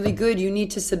is really good. You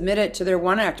need to submit it to their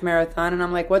one-act marathon. And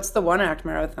I'm like, what's the one-act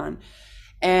marathon?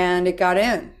 And it got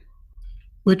in.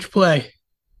 Which play?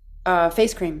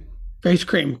 Face Cream. Face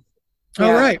Cream. Yeah.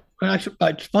 Oh, right.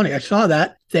 It's funny. I saw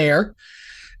that there.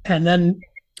 And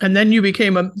then you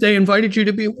became they invited you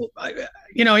to be,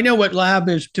 I know what Lab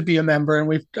is to be a member,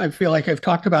 and I feel like I've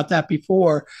talked about that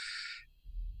before.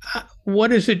 What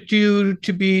does it do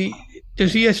to be,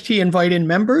 does EST invite in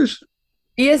members?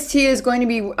 EST is going to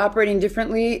be operating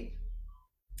differently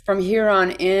from here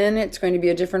on in. It's going to be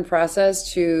a different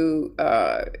process to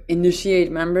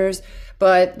initiate members.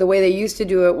 But the way they used to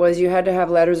do it was you had to have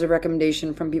letters of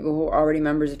recommendation from people who were already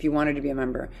members if you wanted to be a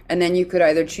member. And then you could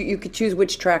either you could choose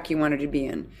which track you wanted to be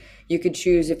in. You could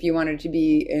choose if you wanted to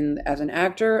be in as an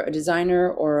actor, a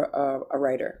designer, or a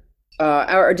writer.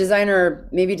 Our designer,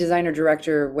 maybe designer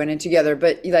director went in together,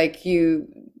 but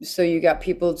so you got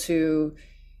people to,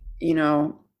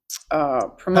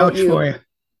 promote you,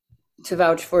 to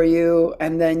vouch for you,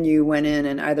 and then you went in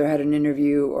and either had an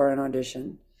interview or an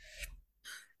audition.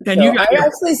 And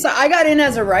so I got in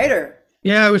as a writer.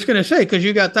 Yeah, I was going to say, because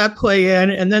you got that play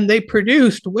in, and then they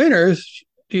produced Winners,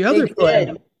 the other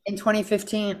play, in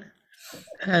 2015.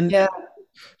 And yeah,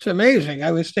 it's amazing.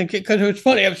 I was thinking, because it was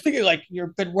funny, I was thinking like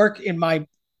you've been working in my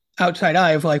outside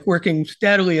eye of like working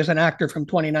steadily as an actor from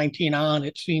 2019 on.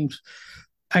 It seems,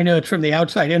 I know it's from the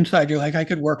outside inside, you're like, I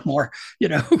could work more,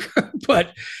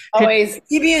 but always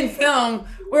TV and film.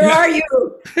 Where are you?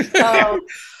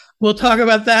 We'll talk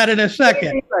about that in a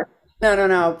second.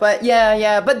 No. But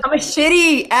yeah. But I'm a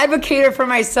shitty advocate for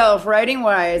myself, writing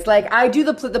wise. Like I do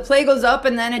the play goes up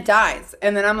and then it dies.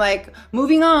 And then I'm like,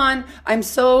 moving on.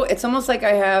 It's almost like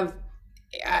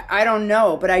I don't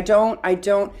know, but I don't.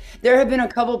 There have been a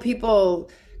couple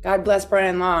people, God bless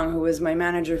Brian Long, who was my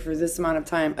manager for this amount of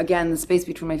time. Again, the space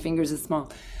between my fingers is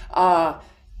small. Trying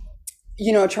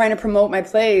to promote my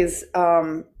plays.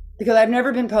 Because I've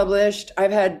never been published.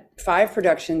 I've had 5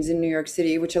 productions in New York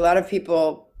City, which a lot of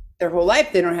people, their whole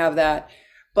life, they don't have that.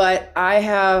 But I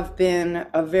have been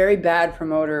a very bad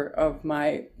promoter of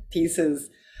my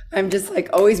pieces. I'm just like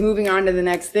always moving on to the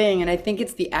next thing. And I think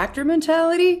it's the actor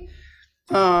mentality.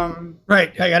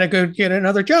 Right. I got to go get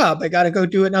another job. I got to go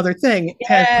do another thing.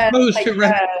 As opposed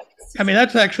to, I mean,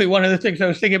 that's actually one of the things I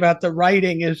was thinking about. The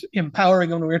writing is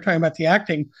empowering when we were talking about the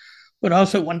acting. But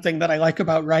also one thing that I like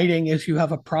about writing is you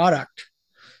have a product,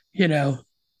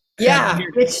 Yeah,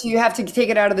 which you have to take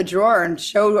it out of the drawer and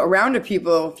show around to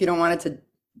people if you don't want it to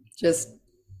just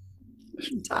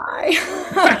die.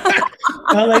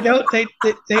 Well, they don't.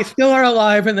 They still are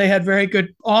alive, and they had very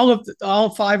good. All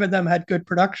 5 of them had good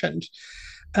productions.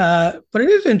 But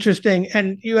it is interesting,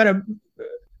 and you had I'm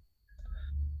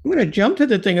going to jump to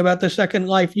the thing about the Second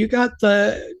Life. You got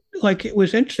it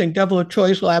was interesting. Devil of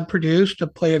Choice Lab produced a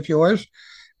play of yours,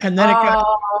 and then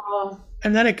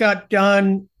it got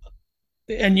done,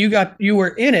 and you were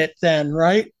in it then,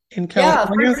 right? In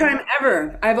California? Yeah, first time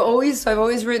ever. I've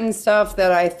always written stuff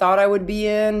that I thought I would be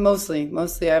in. Mostly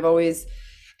I've always,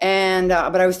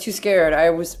 but I was too scared.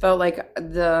 I felt like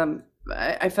the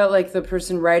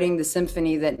person writing the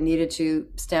symphony that needed to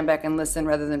stand back and listen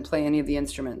rather than play any of the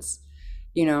instruments,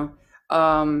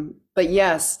 But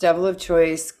yes, Devil of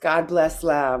Choice, God bless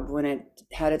Lab, when it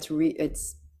had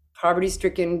its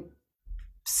poverty-stricken,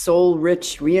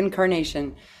 soul-rich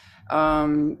reincarnation,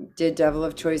 did Devil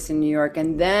of Choice in New York.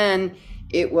 And then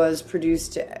it was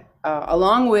produced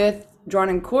along with Drawn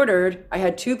and Quartered. I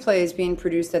had 2 plays being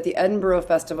produced at the Edinburgh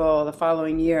Festival the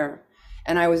following year.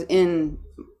 And I was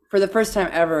for the first time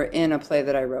ever, in a play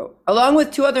that I wrote, along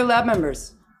with 2 other Lab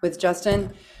members, with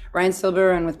Justin, Ryan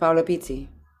Silber, and with Paolo Pizzi.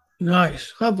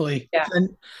 Nice, lovely. Yeah.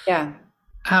 And yeah.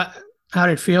 How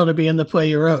did it feel to be in the play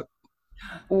you wrote?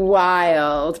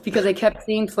 Wild, because I kept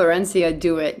seeing Florencia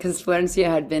do it, because Florencia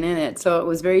had been in it. So it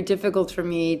was very difficult for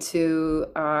me to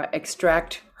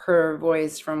extract her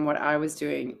voice from what I was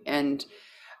doing. And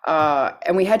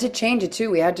we had to change it too.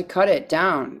 We had to cut it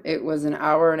down. It was an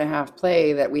 1.5-hour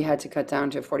play that we had to cut down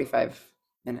to 45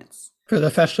 minutes. For the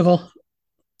festival?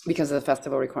 Because of the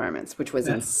festival requirements, which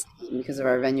was because of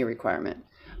our venue requirement.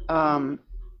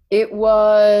 It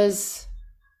was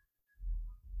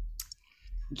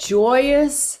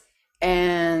joyous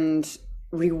and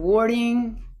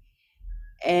rewarding,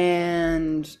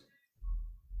 and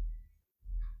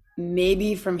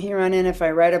maybe from here on in, if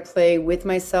I write a play with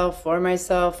myself, for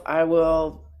myself, I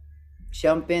will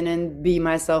jump in and be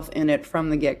myself in it from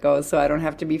the get-go, so I don't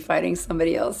have to be fighting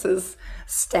somebody else's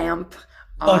stamp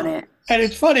on it. And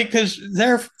it's funny because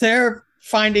they're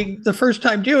finding the first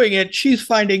time doing it, she's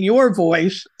finding your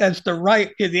voice as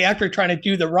the actor trying to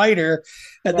do the writer,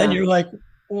 and then you're like,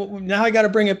 well, now I got to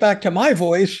bring it back to my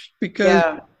voice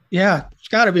because it's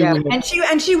got to be weird.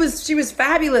 And she was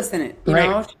fabulous in it. You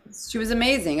know, she was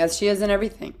amazing as she is in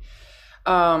everything.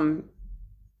 So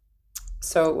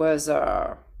it was,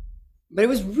 but it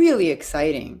was really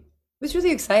exciting. It was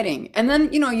really exciting. And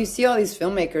then, you know, you see all these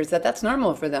filmmakers that's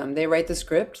normal for them. They write the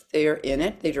script, they are in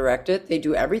it, they direct it, they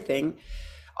do everything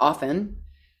often.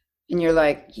 And you're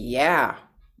like, yeah.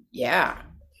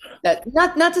 That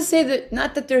not to say that,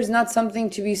 not that there's not something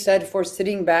to be said for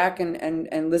sitting back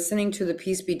and listening to the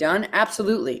piece be done.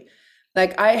 Absolutely.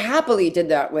 Like, I happily did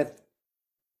that with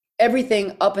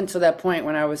everything up until that point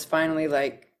when I was finally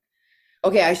like,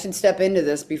 okay, I should step into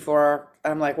this before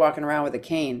I'm like walking around with a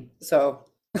cane. So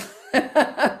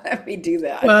let me do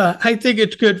that. Well, I think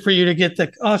it's good for you to get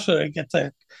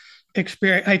the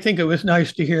experience. I think it was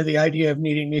nice to hear the idea of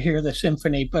needing to hear the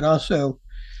symphony, but also,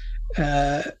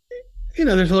 you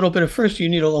know, there's a little bit of, first, you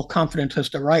need a little confidence as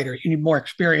the writer. You need more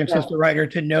experience as the writer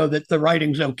to know that the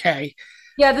writing's okay.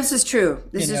 Yeah, this is true.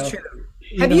 This is true.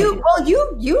 Have you, well,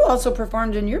 you also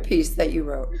performed in your piece that you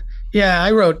wrote. Yeah,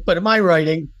 I wrote, but my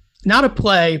writing, not a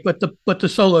play, but the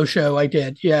solo show I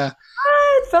did. Yeah.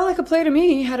 It felt like a play to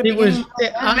me.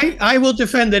 I will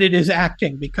defend that it is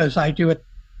acting because I do it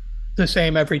the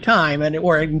same every time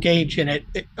or engage in it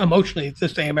emotionally. It's the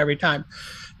same every time.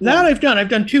 That I've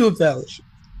done 2 of those,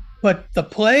 but the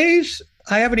plays,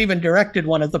 I haven't even directed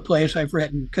one of the plays I've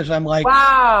written because I'm like,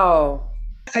 wow,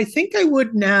 I think I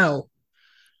would now.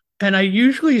 And I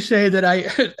usually say that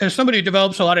as somebody who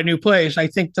develops a lot of new plays, I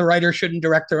think the writer shouldn't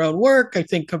direct their own work. I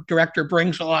think a director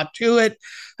brings a lot to it.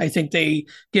 I think they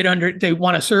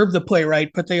want to serve the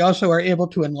playwright, but they also are able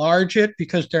to enlarge it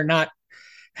because they're not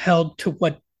held to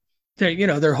what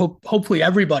they're hopefully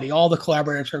everybody, all the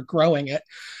collaborators are growing it.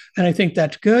 And I think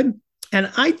that's good.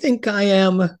 And I think I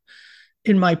am,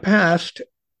 in my past,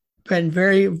 been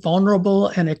very vulnerable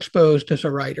and exposed as a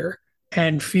writer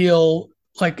and feel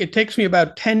like it takes me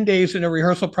about 10 days in a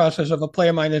rehearsal process of a play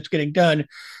of mine that's getting done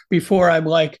before I'm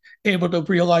like able to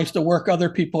realize the work other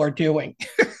people are doing.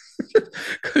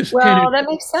 Well, that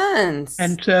makes sense.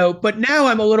 And so, but now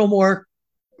I'm a little more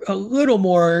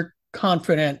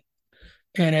confident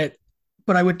in it.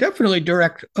 But I would definitely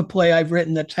direct a play I've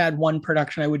written that's had one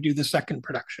production. I would do the second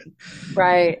production.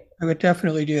 Right. I would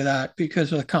definitely do that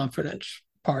because of the confidence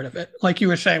part of it. Like you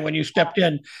were saying, when you stepped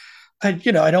in, I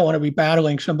don't want to be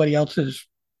battling somebody else's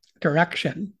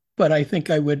direction, but I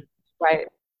think I would. Right.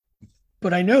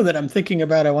 But I know that I'm thinking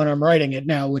about it when I'm writing it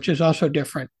now, which is also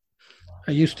different.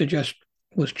 I used to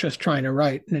was just trying to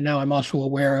write, and now I'm also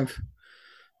aware of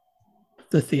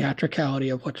the theatricality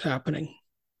of what's happening.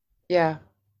 Yeah.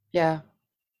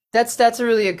 That's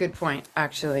a good point,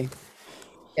 actually.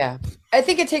 Yeah. I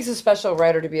think it takes a special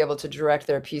writer to be able to direct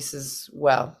their pieces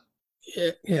well.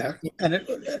 Yeah.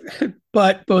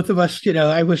 But both of us,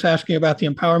 I was asking about the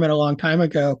empowerment a long time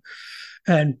ago.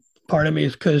 And part of me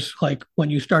is because, like, when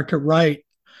you start to write,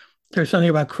 there's something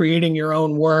about creating your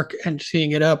own work and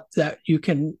seeing it up that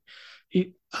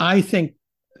I think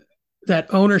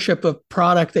that ownership of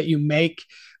product that you make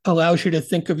allows you to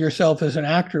think of yourself as an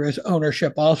actor as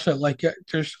ownership also. Like,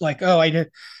 there's like,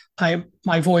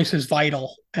 my voice is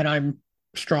vital and I'm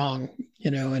strong,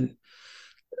 and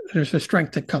there's a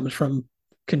strength that comes from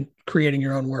creating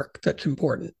your own work that's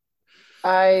important.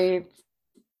 I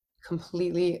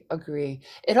completely agree.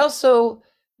 It also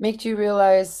makes you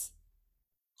realize,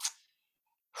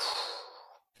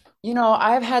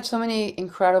 I've had so many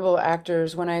incredible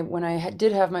actors. When I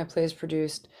did have my plays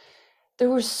produced, there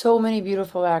were so many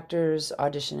beautiful actors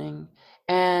auditioning,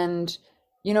 and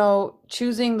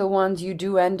choosing the ones you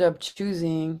do end up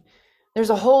choosing, there's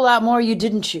a whole lot more you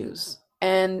didn't choose,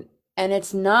 and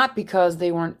it's not because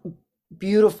they weren't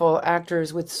beautiful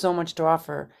actors with so much to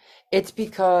offer. It's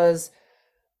because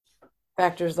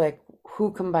factors like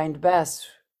who combined best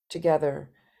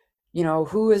together,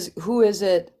 who is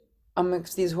it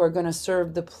amongst these who are going to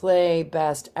serve the play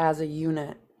best as a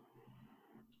unit.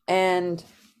 And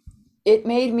it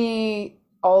made me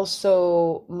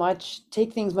also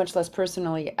take things much less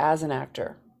personally as an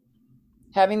actor.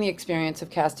 Having the experience of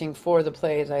casting for the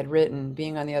plays I'd written,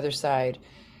 being on the other side,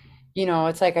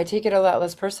 it's like I take it a lot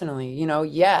less personally.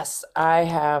 Yes, I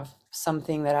have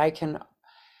something that I can,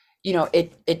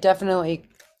 it definitely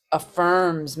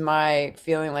affirms my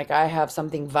feeling like I have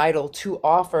something vital to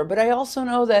offer. But I also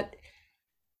know that,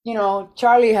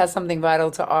 Charlie has something vital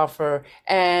to offer.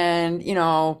 And,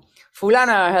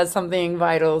 Fulana has something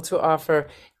vital to offer.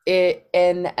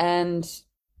 And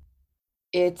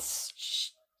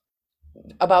it's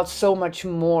about so much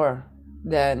more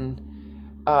than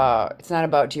it's not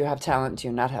about do you have talent, do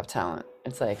you not have talent.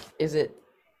 It's like, is it,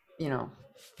 you know,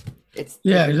 it's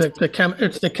Yeah, is it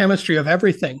it's the chemistry of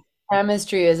everything.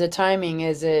 chemistry, is it timing,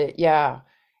 is it, yeah.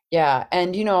 Yeah.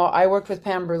 And I worked with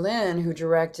Pam Berlin, who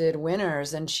directed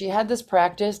Winners, and she had this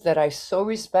practice that I so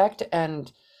respect and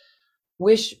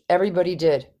wish everybody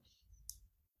did.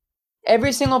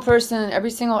 Every single person, every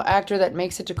single actor that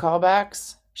makes it to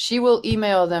callbacks, she will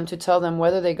email them to tell them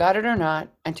whether they got it or not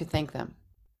and to thank them.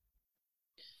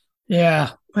 Yeah,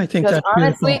 I think Because that's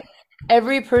beautiful. honestly,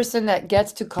 every person that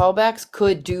gets to callbacks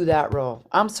could do that role.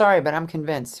 I'm sorry, but I'm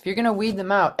convinced. If you're going to weed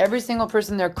them out, every single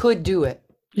person there could do it,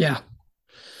 Yeah.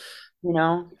 you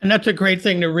know? And that's a great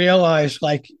thing to realize.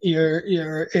 Like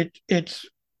it's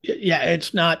yeah,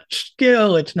 it's not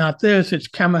skill, it's not this, it's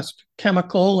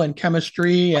chemical and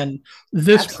chemistry and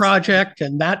this Absolutely. project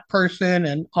and that person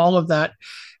and all of that.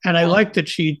 And I Yeah. like that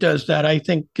she does that. I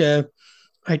think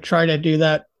I try to do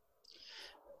that.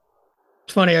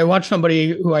 It's funny. I watched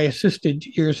somebody who I assisted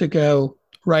years ago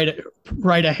write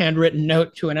a handwritten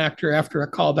note to an actor after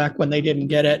a callback when they didn't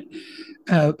get it,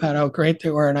 about how great they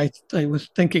were. And I was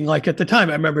thinking, like, at the time,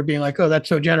 I remember being like, oh, that's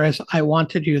so generous. I want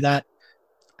to do that.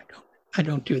 I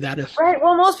don't do that. As Right.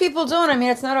 Well, most people don't. I mean,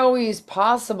 it's not always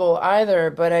possible either,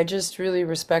 but I just really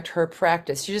respect her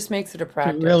practice. She just makes it a it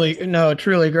practice. really, no, it's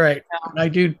really great. And I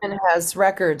do. And has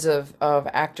records of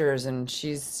actors, and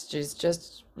she's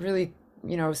just really,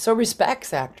 so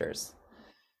respects actors.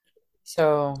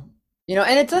 So,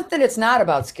 and it's not that it's not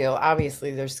about skill.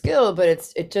 Obviously, there's skill, but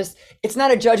it's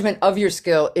not a judgment of your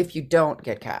skill if you don't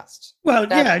get cast. Well,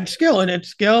 That's yeah, it's skill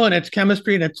and it's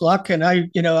chemistry and it's luck. And I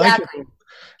just, exactly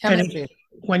and chemistry.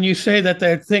 when you say that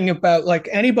the thing about like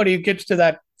anybody who gets to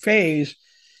that phase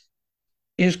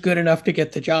is good enough to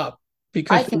get the job I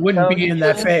because they think wouldn't so. be in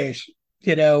that phase,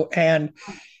 and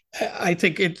I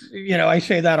think it's, I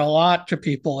say that a lot to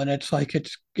people, and it's like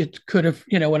it could have,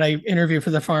 when I interview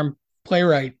for the farm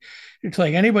playwright, it's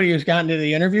like anybody who's gotten to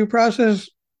the interview process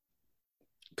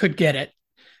could get it.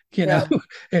 You know, Yeah.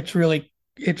 it's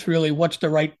really what's the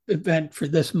right event for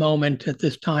this moment at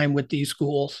this time with these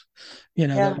schools, that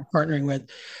Yeah. we're partnering with.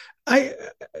 I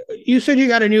You said you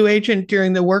got a new agent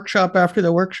during the workshop after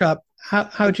the workshop.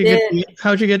 I did.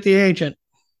 How'd you get the agent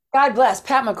God bless.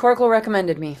 Pat McCorkle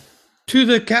recommended me. to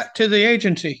the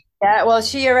agency? Yeah, well,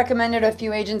 she recommended a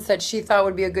few agents that she thought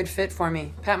would be a good fit for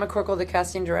me. Pat McCorkle, the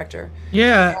casting director.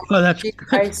 Yeah, well,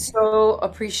 I so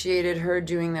appreciated her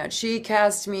doing that. She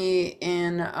cast me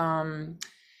in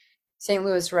St.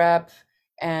 Louis Rep,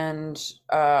 and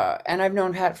I've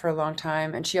known Pat for a long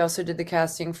time. And she also did the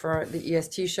casting for the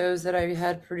EST shows that I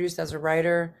had produced as a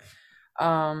writer.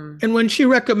 and when she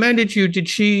recommended you, did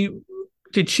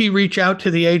she reach out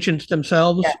to the agents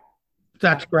themselves? Yeah,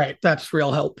 That's great. That's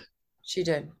real help. she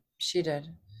did. She did.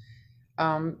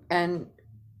 And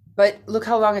but look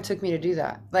how long it took me to do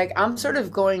that. Like I'm sort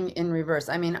of going in reverse.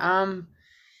 I mean, I'm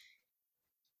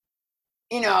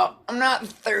not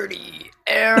 30,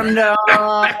 and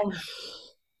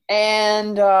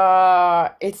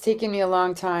it's taken me a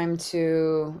long time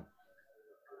to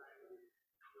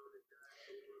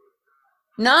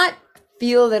not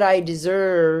feel that I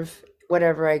deserve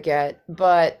whatever I get,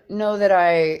 but know that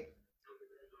I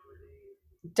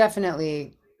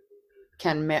definitely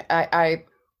I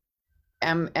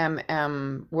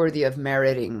am worthy of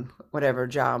meriting whatever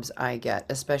jobs I get,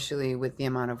 especially with the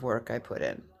amount of work I put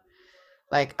in.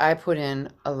 Like I put in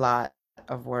a lot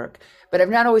of work, but I've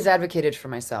not always advocated for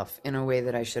myself in a way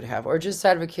that I should have, or just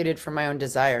advocated for my own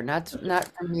desire, not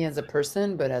for me as a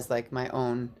person, but as like my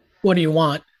own. What do you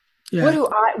want? What Yeah. do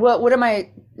I, what am I,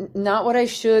 not what I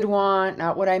should want,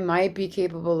 not what I might be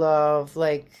capable of.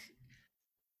 Like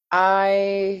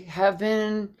I have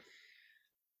been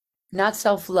not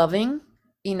self-loving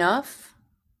enough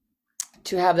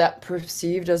to have that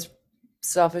perceived as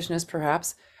selfishness,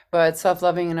 perhaps, but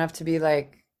self-loving enough to be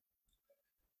like,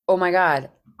 oh my God,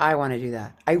 I want to do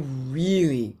that. I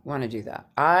really want to do that.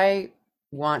 I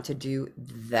want to do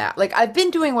that. Like I've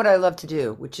been doing what I love to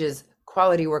do, which is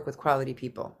quality work with quality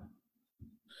people.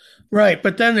 Right.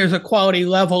 But then there's a quality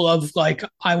level of like,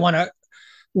 I want to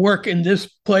work in this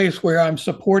place where I'm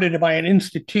supported by an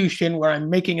institution where I'm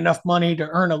making enough money to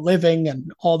earn a living and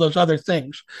all those other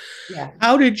things. Yeah.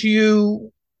 How did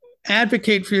you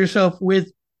advocate for yourself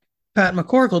with Pat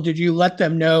McCorkle? Did you let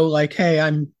them know like, hey,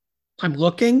 I'm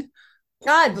looking?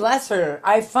 God bless her.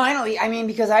 I mean,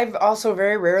 because I've also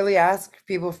very rarely asked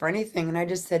people for anything. And I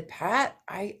just said, Pat,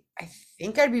 I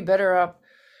think I'd be better up.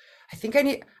 I think I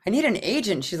need an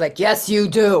agent. She's like, yes, you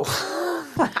do.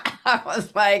 I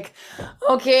was like,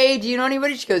 okay, do you know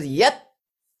anybody? She goes, yep.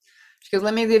 She goes,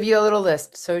 let me give you a little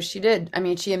list. So she did. I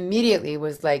mean, she immediately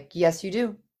was like, yes, you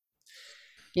do.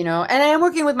 You know, and I am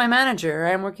working with my manager.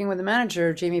 I am working with the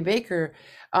manager, Jamie Baker.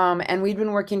 And we'd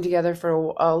been working together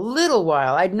for a little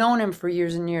while. I'd known him for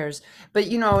years and years. But,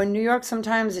 you know, in New York,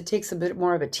 sometimes it takes a bit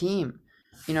more of a team,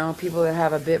 you know, people that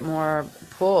have a bit more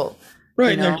pull, Right,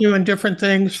 you and they're know. doing different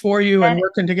things for you and And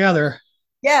working together.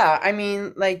 yeah, I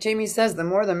mean, like Jamie says, the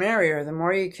more the merrier, the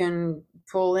more you can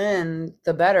pull in,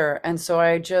 the better. And so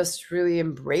I just really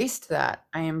embraced that.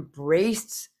 I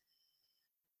embraced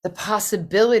the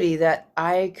possibility that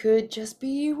I could just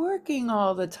be working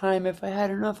all the time if I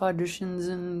had enough auditions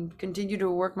and continue to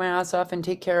work my ass off and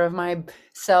take care of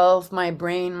myself, my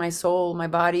brain, my soul, my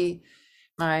body,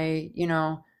 my, you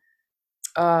know,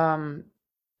 um,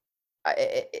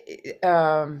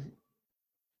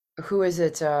 who is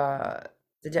it?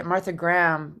 Martha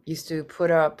Graham used to put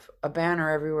up a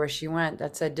banner everywhere she went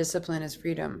that said, discipline is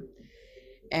freedom.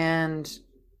 And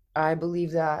I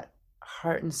believe that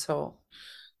heart and soul.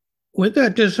 With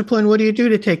that discipline, what do you do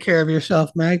to take care of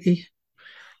yourself, Maggie?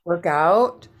 Work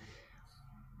out,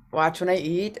 watch when I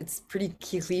eat. It's pretty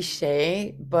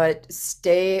cliche, but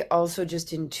stay also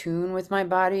just in tune with my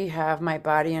body, have my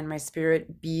body and my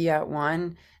spirit be at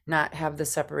one, not have the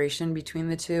separation between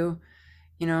the two,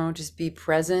 you know, just be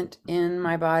present in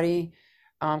my body.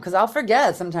 Because I'll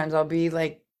forget sometimes. I'll be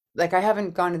like I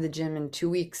haven't gone to the gym in 2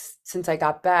 weeks since I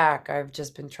got back. I've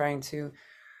just been trying to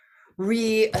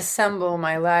reassemble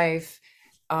my life.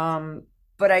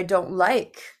 But I don't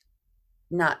like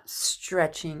not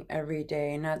stretching every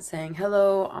day, not saying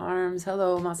hello arms,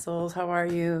 hello muscles, how are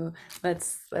you?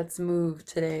 Let's move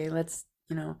today. Let's,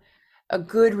 you know, a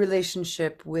good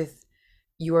relationship with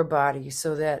your body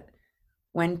so that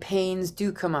when pains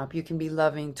do come up, you can be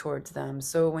loving towards them.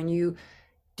 So when you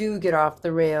do get off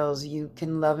the rails, you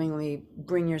can lovingly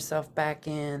bring yourself back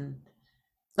in.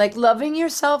 Like loving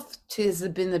yourself has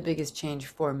been the biggest change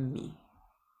for me.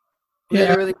 Yeah,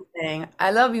 Literally saying,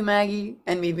 I love you, Maggie,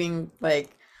 and me being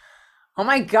like, oh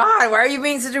my God, why are you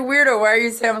being such a weirdo? Why are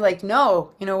you saying, I'm like,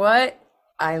 no, you know what?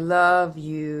 I love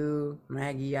you,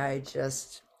 Maggie. I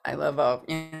love all,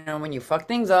 you know, when you fuck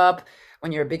things up,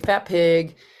 when you're a big fat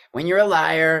pig, when you're a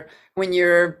liar, when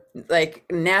you're like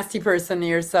a nasty person to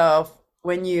yourself,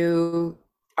 when you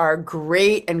are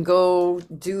great and go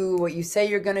do what you say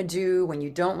you're gonna do, when you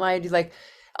don't lie, do like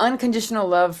unconditional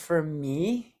love for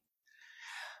me.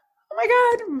 Oh my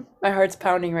God, my heart's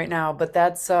pounding right now, but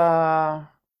that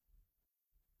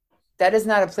is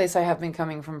not a place I have been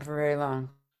coming from for very long,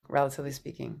 relatively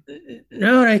speaking.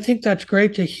 no, and I think that's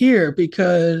great to hear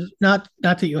because not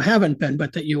that you haven't been,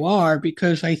 but that you are,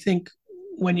 because I think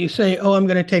when you say, "Oh, I'm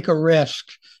going to take a risk,"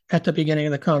 at the beginning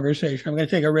of the conversation, I'm going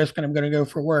to take a risk and I'm going to go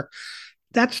for work.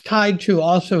 That's tied to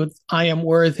also I am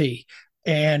worthy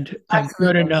and I'm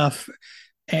good Absolutely. enough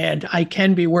and I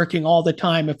can be working all the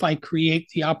time if I create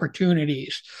the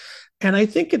opportunities. And I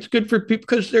think it's good for people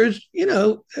because there's, you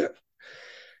know,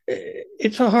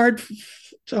 it's a hard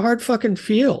fucking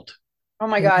field. Oh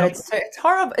my You God, know? it's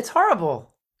horrible. It's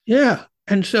horrible. Yeah.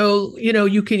 And so, you know,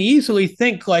 you can easily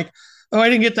think like, oh, I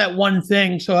didn't get that one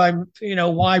thing. So I'm, you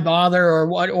know, why bother or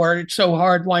what, or it's so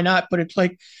hard, why not? But it's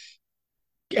like,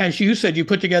 as you said, you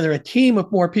put together a team of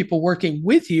more people working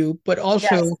with you, but Yes.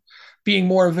 also being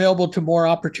more available to more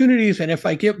opportunities. And if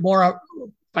I got more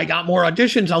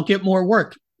auditions, I'll get more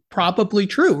work. Probably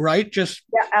true, right? Just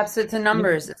Yeah, absolutely. It's a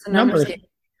numbers. It's a numbers numbers. game.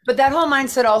 But that whole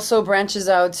mindset also branches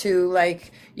out to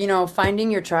like, you know, finding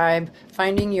your tribe,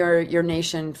 finding your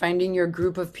nation, finding your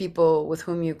group of people with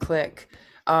whom you click,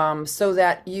 so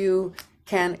that you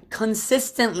can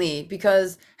consistently,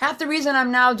 because half the reason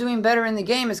I'm now doing better in the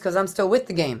game is because I'm still with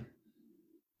the game.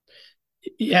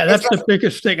 Yeah, It's that's the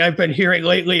biggest thing I've been hearing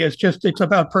lately is just it's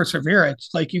about perseverance.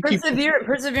 Like you keep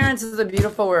perseverance is a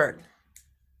beautiful word.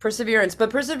 Perseverance, but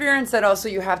perseverance that also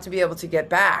you have to be able to get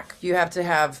back. You have to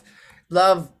have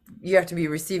love. You have to be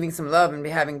receiving some love and be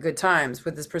having good times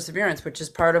with this perseverance, which is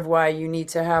part of why you need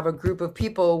to have a group of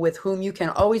people with whom you can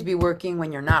always be working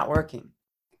when you're not working,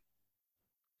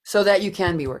 so that you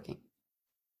can be working.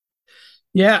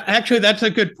 Yeah, actually, that's a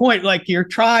good point. Like your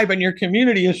tribe and your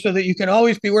community is so that you can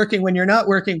always be working when you're not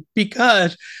working.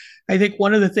 Because I think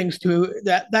one of the things too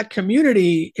that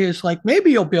community is like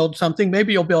maybe you'll build something,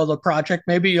 maybe you'll build a project,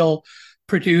 maybe you'll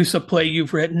produce a play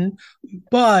you've written,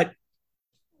 but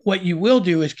what you will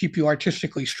do is keep you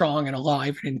artistically strong and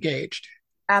alive and engaged.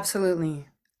 Absolutely,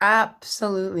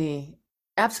 absolutely,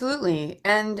 absolutely,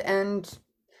 and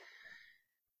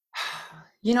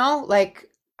you know, like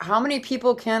how many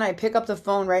people can I pick up the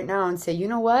phone right now and say, you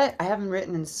know what? I haven't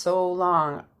written in so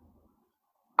long.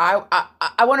 I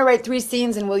want to write 3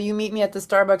 scenes, and will you meet me at the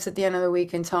Starbucks at the end of the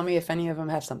week and tell me if any of them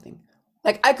have something?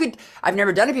 Like I've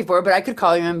never done it before, but I could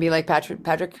call you and be like,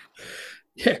 Patrick.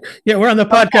 Yeah, we're on the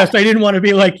podcast. I didn't want to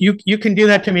be like, you can do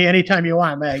that to me anytime you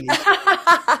want, Maggie.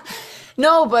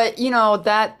 No, but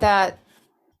that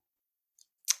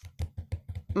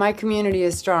my community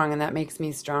is strong, and that makes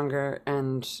me stronger,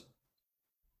 and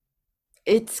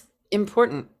it's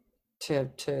important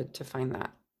to find that.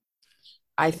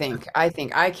 I think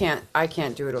I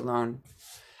can't do it alone.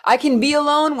 I can be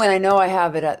alone when I know I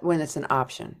have it when it's an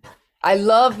option. I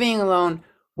love being alone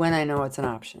when I know it's an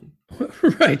option.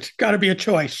 Right. It's got to be a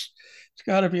choice. It's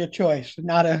got to be a choice,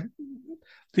 not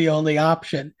the only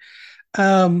option.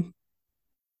 I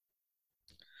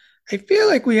feel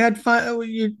like we had fun.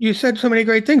 You said so many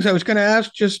great things. I was going to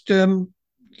ask just,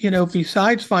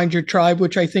 besides find your tribe,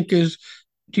 which I think is,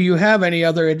 do you have any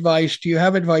other advice? Do you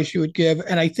have advice you would give?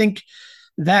 And I think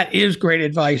that is great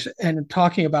advice. And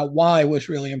talking about why was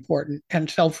really important.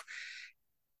 And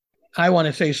I want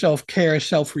to say self-care,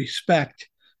 self-respect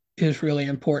is really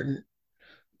important.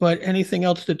 But anything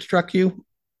else that struck you?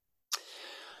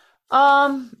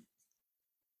 I'm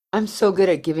so good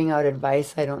at giving out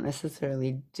advice. I don't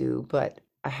necessarily do, but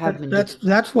I have been.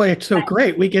 That's why it's so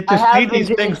great. We get to say these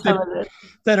things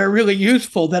that are really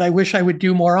useful that I wish I would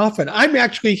do more often. I'm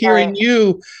actually hearing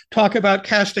you talk about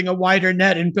casting a wider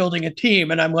net and building a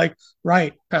team. And I'm like,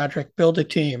 right, Patrick, build a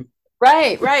team.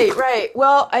 Right.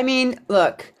 Well, I mean,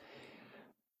 look,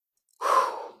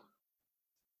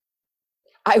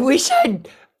 I wish I'd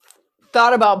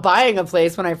thought about buying a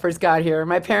place when I first got here.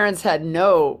 My parents had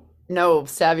no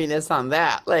savviness on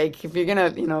that. Like, if you're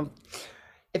gonna,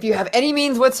 if you have any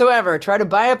means whatsoever, try to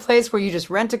buy a place where you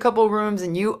just rent a couple rooms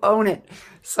and you own it.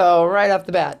 So right off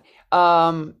the bat,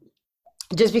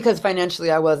 just because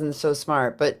financially I wasn't so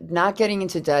smart, but not getting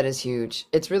into debt is huge.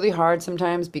 It's really hard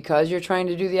sometimes because you're trying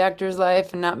to do the actor's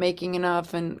life and not making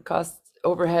enough, and costs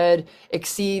overhead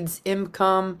exceeds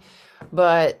income.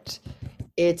 But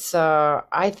it's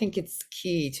I think it's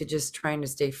key to just trying to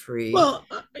stay free. Well,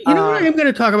 what? I'm going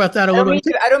to talk about that a little bit.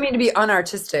 I don't mean to be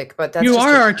unartistic, but that's you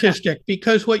are artistic,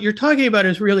 because what you're talking about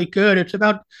is really good. It's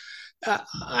about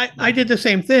I did the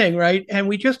same thing, right? And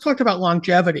we just talked about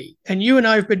longevity, and you and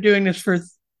I have been doing this for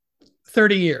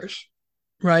 30 years,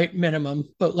 right? Minimum,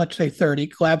 but let's say 30.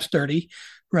 Collab's 30,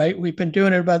 right? We've been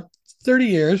doing it about 30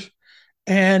 years.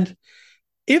 And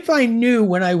if I knew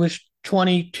when I was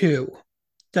 22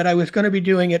 that I was going to be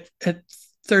doing it at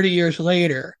 30 years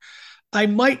later, I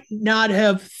might not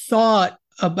have thought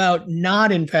about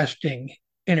not investing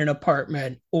in an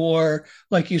apartment, or,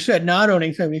 like you said, not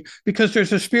owning something, because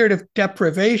there's a spirit of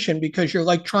deprivation, because you're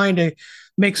like trying to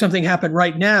make something happen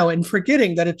right now and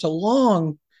forgetting that it's a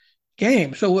long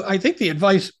game. So I think the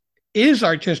advice is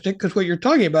artistic, because what you're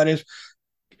talking about is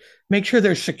make sure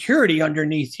there's security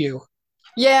underneath you.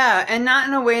 Yeah, and not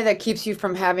in a way that keeps you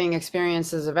from having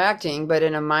experiences of acting, but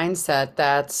in a mindset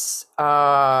that's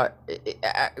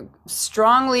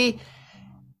strongly,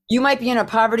 you might be in a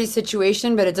poverty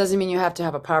situation, but it doesn't mean you have to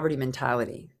have a poverty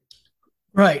mentality.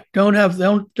 Right. Don't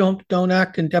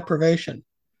act in deprivation.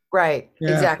 Right.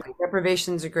 Yeah. Exactly.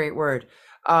 Deprivation is a great word.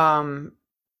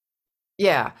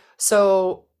 Yeah.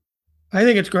 So I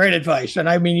think it's great advice. And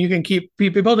I mean, you can keep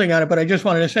building on it, but I just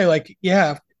wanted to say, like,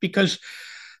 yeah, because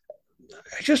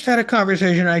I just had a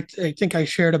conversation. I think I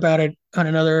shared about it on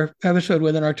another episode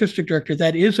with an artistic director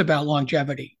that is about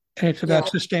longevity, and it's about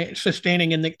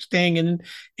sustaining and staying in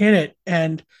it.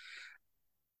 And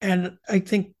I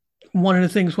think one of the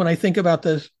things when I think about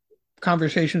the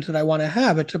conversations that I want to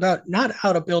have, it's about not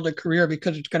how to build a career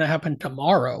because it's going to happen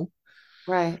tomorrow.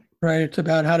 Right. It's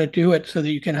about how to do it so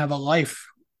that you can have a life.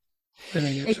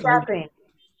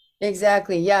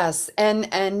 Exactly. Yes. And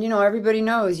everybody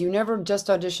knows you never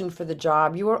just audition for the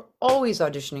job. You are always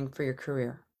auditioning for your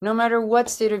career. No matter what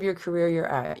state of your career you're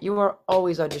at, you are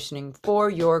always auditioning for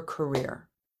your career.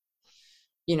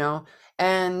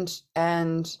 And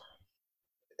I'm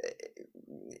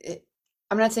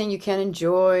not saying you can't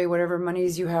enjoy whatever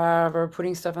monies you have or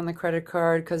putting stuff on the credit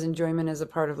card, because enjoyment is a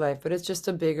part of life, but it's just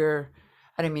a bigger,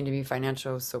 I didn't mean to be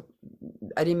financial. So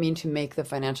I didn't mean to make the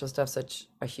financial stuff such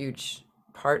a huge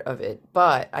part of it,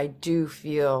 but I do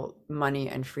feel money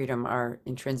and freedom are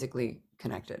intrinsically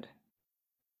connected.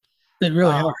 They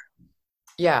really are.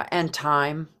 Yeah, and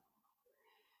time.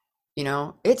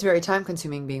 It's very time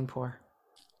consuming being poor.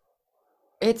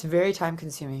 It's very time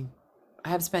consuming. I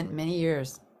have spent many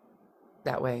years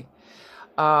that way.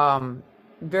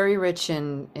 Very rich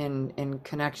in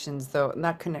connections, though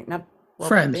not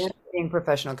friends, being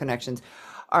professional connections.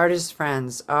 Artist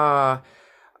friends.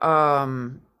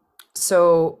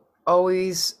 So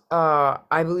always,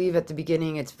 I believe at the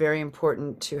beginning it's very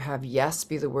important to have yes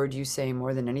be the word you say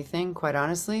more than anything, quite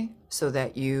honestly, so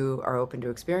that you are open to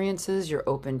experiences, you're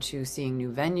open to seeing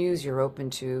new venues, you're open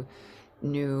to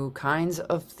new kinds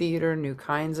of theater, new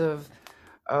kinds of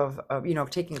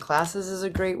taking classes is a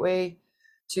great way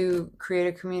to create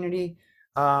a community.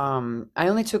 I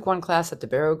only took one class at the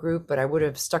Barrow Group, but I would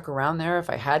have stuck around there if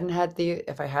I hadn't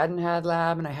had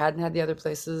lab and I hadn't had the other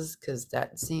places, because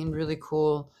that seemed really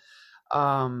cool.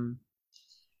 Um,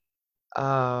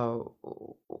 uh,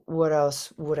 what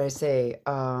else would I say?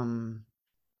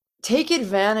 Take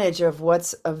advantage of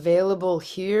what's available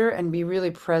here and be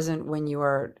really present when you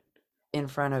are in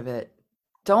front of it.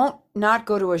 Don't not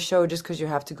go to a show just because you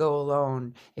have to go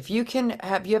alone. If you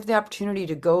have the opportunity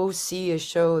to go see a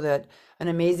show that an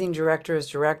amazing director has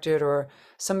directed or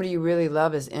somebody you really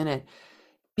love is in it,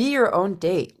 be your own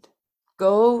date.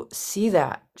 Go see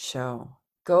that show.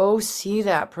 Go see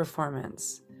that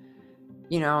performance.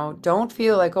 Don't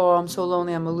feel like, oh, I'm so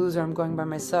lonely, I'm a loser, I'm going by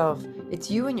myself.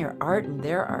 It's you and your art and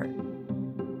their art.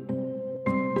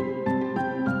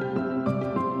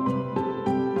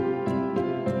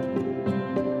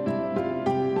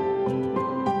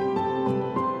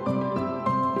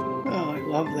 Oh, I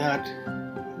love that.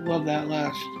 Love that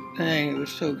last thing. It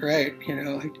was so great.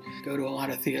 I go to a lot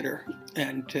of theater,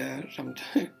 and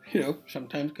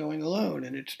sometimes going alone,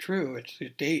 and it's true. It's a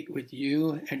date with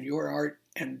you and your art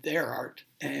and their art,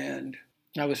 and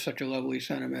that was such a lovely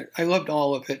sentiment. I loved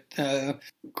all of it.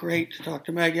 Great to talk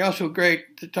to Maggie. Also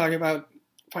great to talk about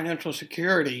financial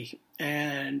security,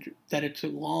 and that it's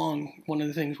one of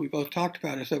the things we both talked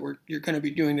about is that you're going to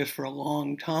be doing this for a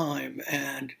long time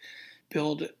and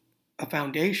build a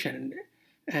foundation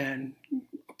and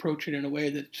approach it in a way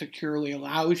that securely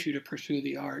allows you to pursue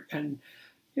the art and,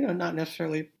 not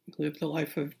necessarily live the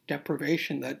life of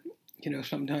deprivation that,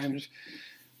 sometimes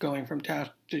going from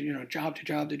task to, job to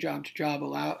job to job to job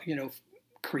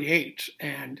creates,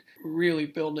 and really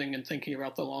building and thinking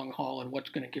about the long haul and what's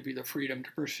going to give you the freedom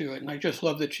to pursue it. And I just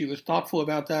love that she was thoughtful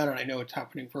about that, and I know it's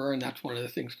happening for her, and that's one of the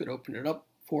things that opened it up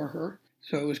for her.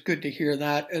 So it was good to hear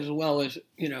that, as well as,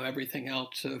 everything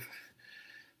else of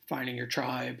finding your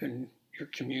tribe and your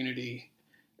community.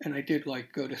 And I did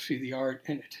go to see the art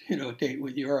and, date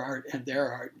with your art and their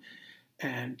art.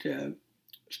 And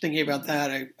thinking about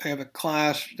that, I have a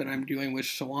class that I'm doing with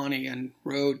Sewanee and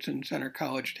Rhodes and Center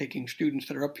College, taking students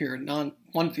that are up here,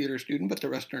 one theater student, but the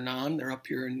rest are non. They're up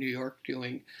here in New York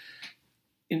doing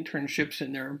internships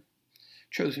in their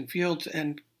chosen fields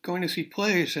and going to see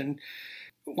plays. And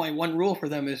my one rule for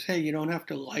them is, hey, you don't have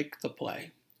to like the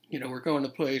play. We're going to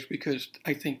plays because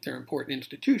I think they're important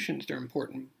institutions, they're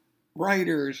important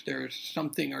writers, there's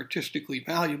something artistically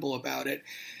valuable about it.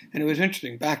 And it was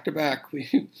interesting, back to back,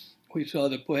 we saw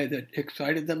the play that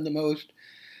excited them the most,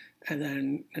 and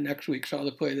then the next week saw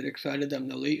the play that excited them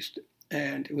the least.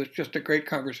 And it was just a great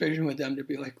conversation with them to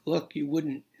be like, look, you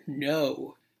wouldn't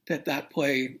know that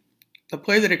play, the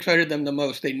play that excited them the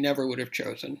most, they never would have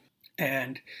chosen.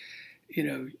 And,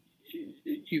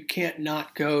 you can't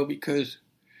not go because,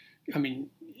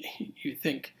 you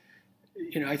think,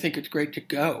 I think it's great to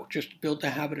go. Just build the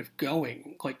habit of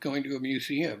going, like going to a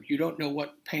museum. You don't know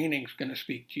what painting's going to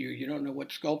speak to you. You don't know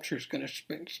what sculpture's going to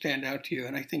stand out to you.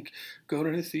 And I think go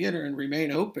to the theater and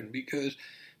remain open, because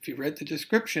if you read the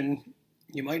description,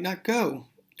 you might not go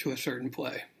to a certain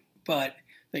play, but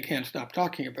they can't stop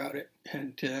talking about it.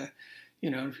 And,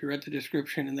 if you read the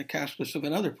description and the cast list of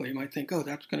another play, you might think, oh,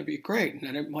 that's going to be great. And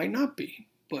then it might not be.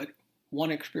 But one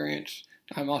experience,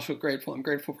 I'm also grateful. I'm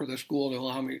grateful for the school to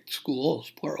allow me, schools,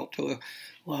 plural, to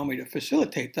allow me to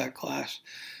facilitate that class,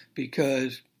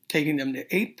 because taking them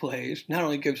to 8 plays not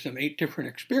only gives them 8 different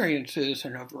experiences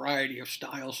and a variety of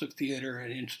styles of theater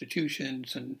and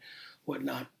institutions and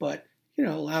whatnot, but,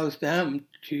 allows them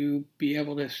to be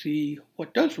able to see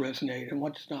what does resonate and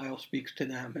what style speaks to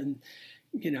them. And,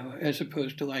 as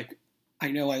opposed to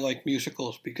I know I like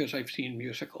musicals because I've seen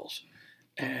musicals.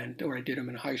 Or I did them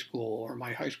in high school, or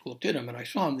my high school did them and I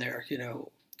saw them there,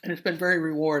 and it's been very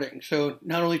rewarding. So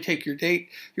not only take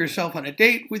yourself on a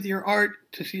date with your art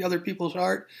to see other people's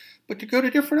art, but to go to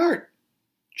different art.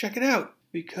 Check it out,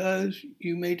 because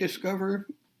you may discover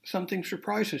something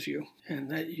surprises you and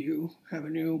that you have a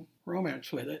new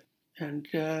romance with it. And,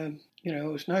 it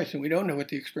was nice, and we don't know what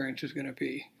the experience is going to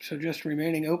be. So just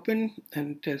remaining open,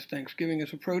 and as Thanksgiving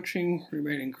is approaching,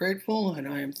 remaining grateful, and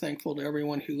I am thankful to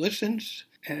everyone who listens.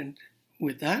 And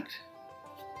with that,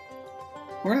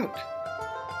 we're out.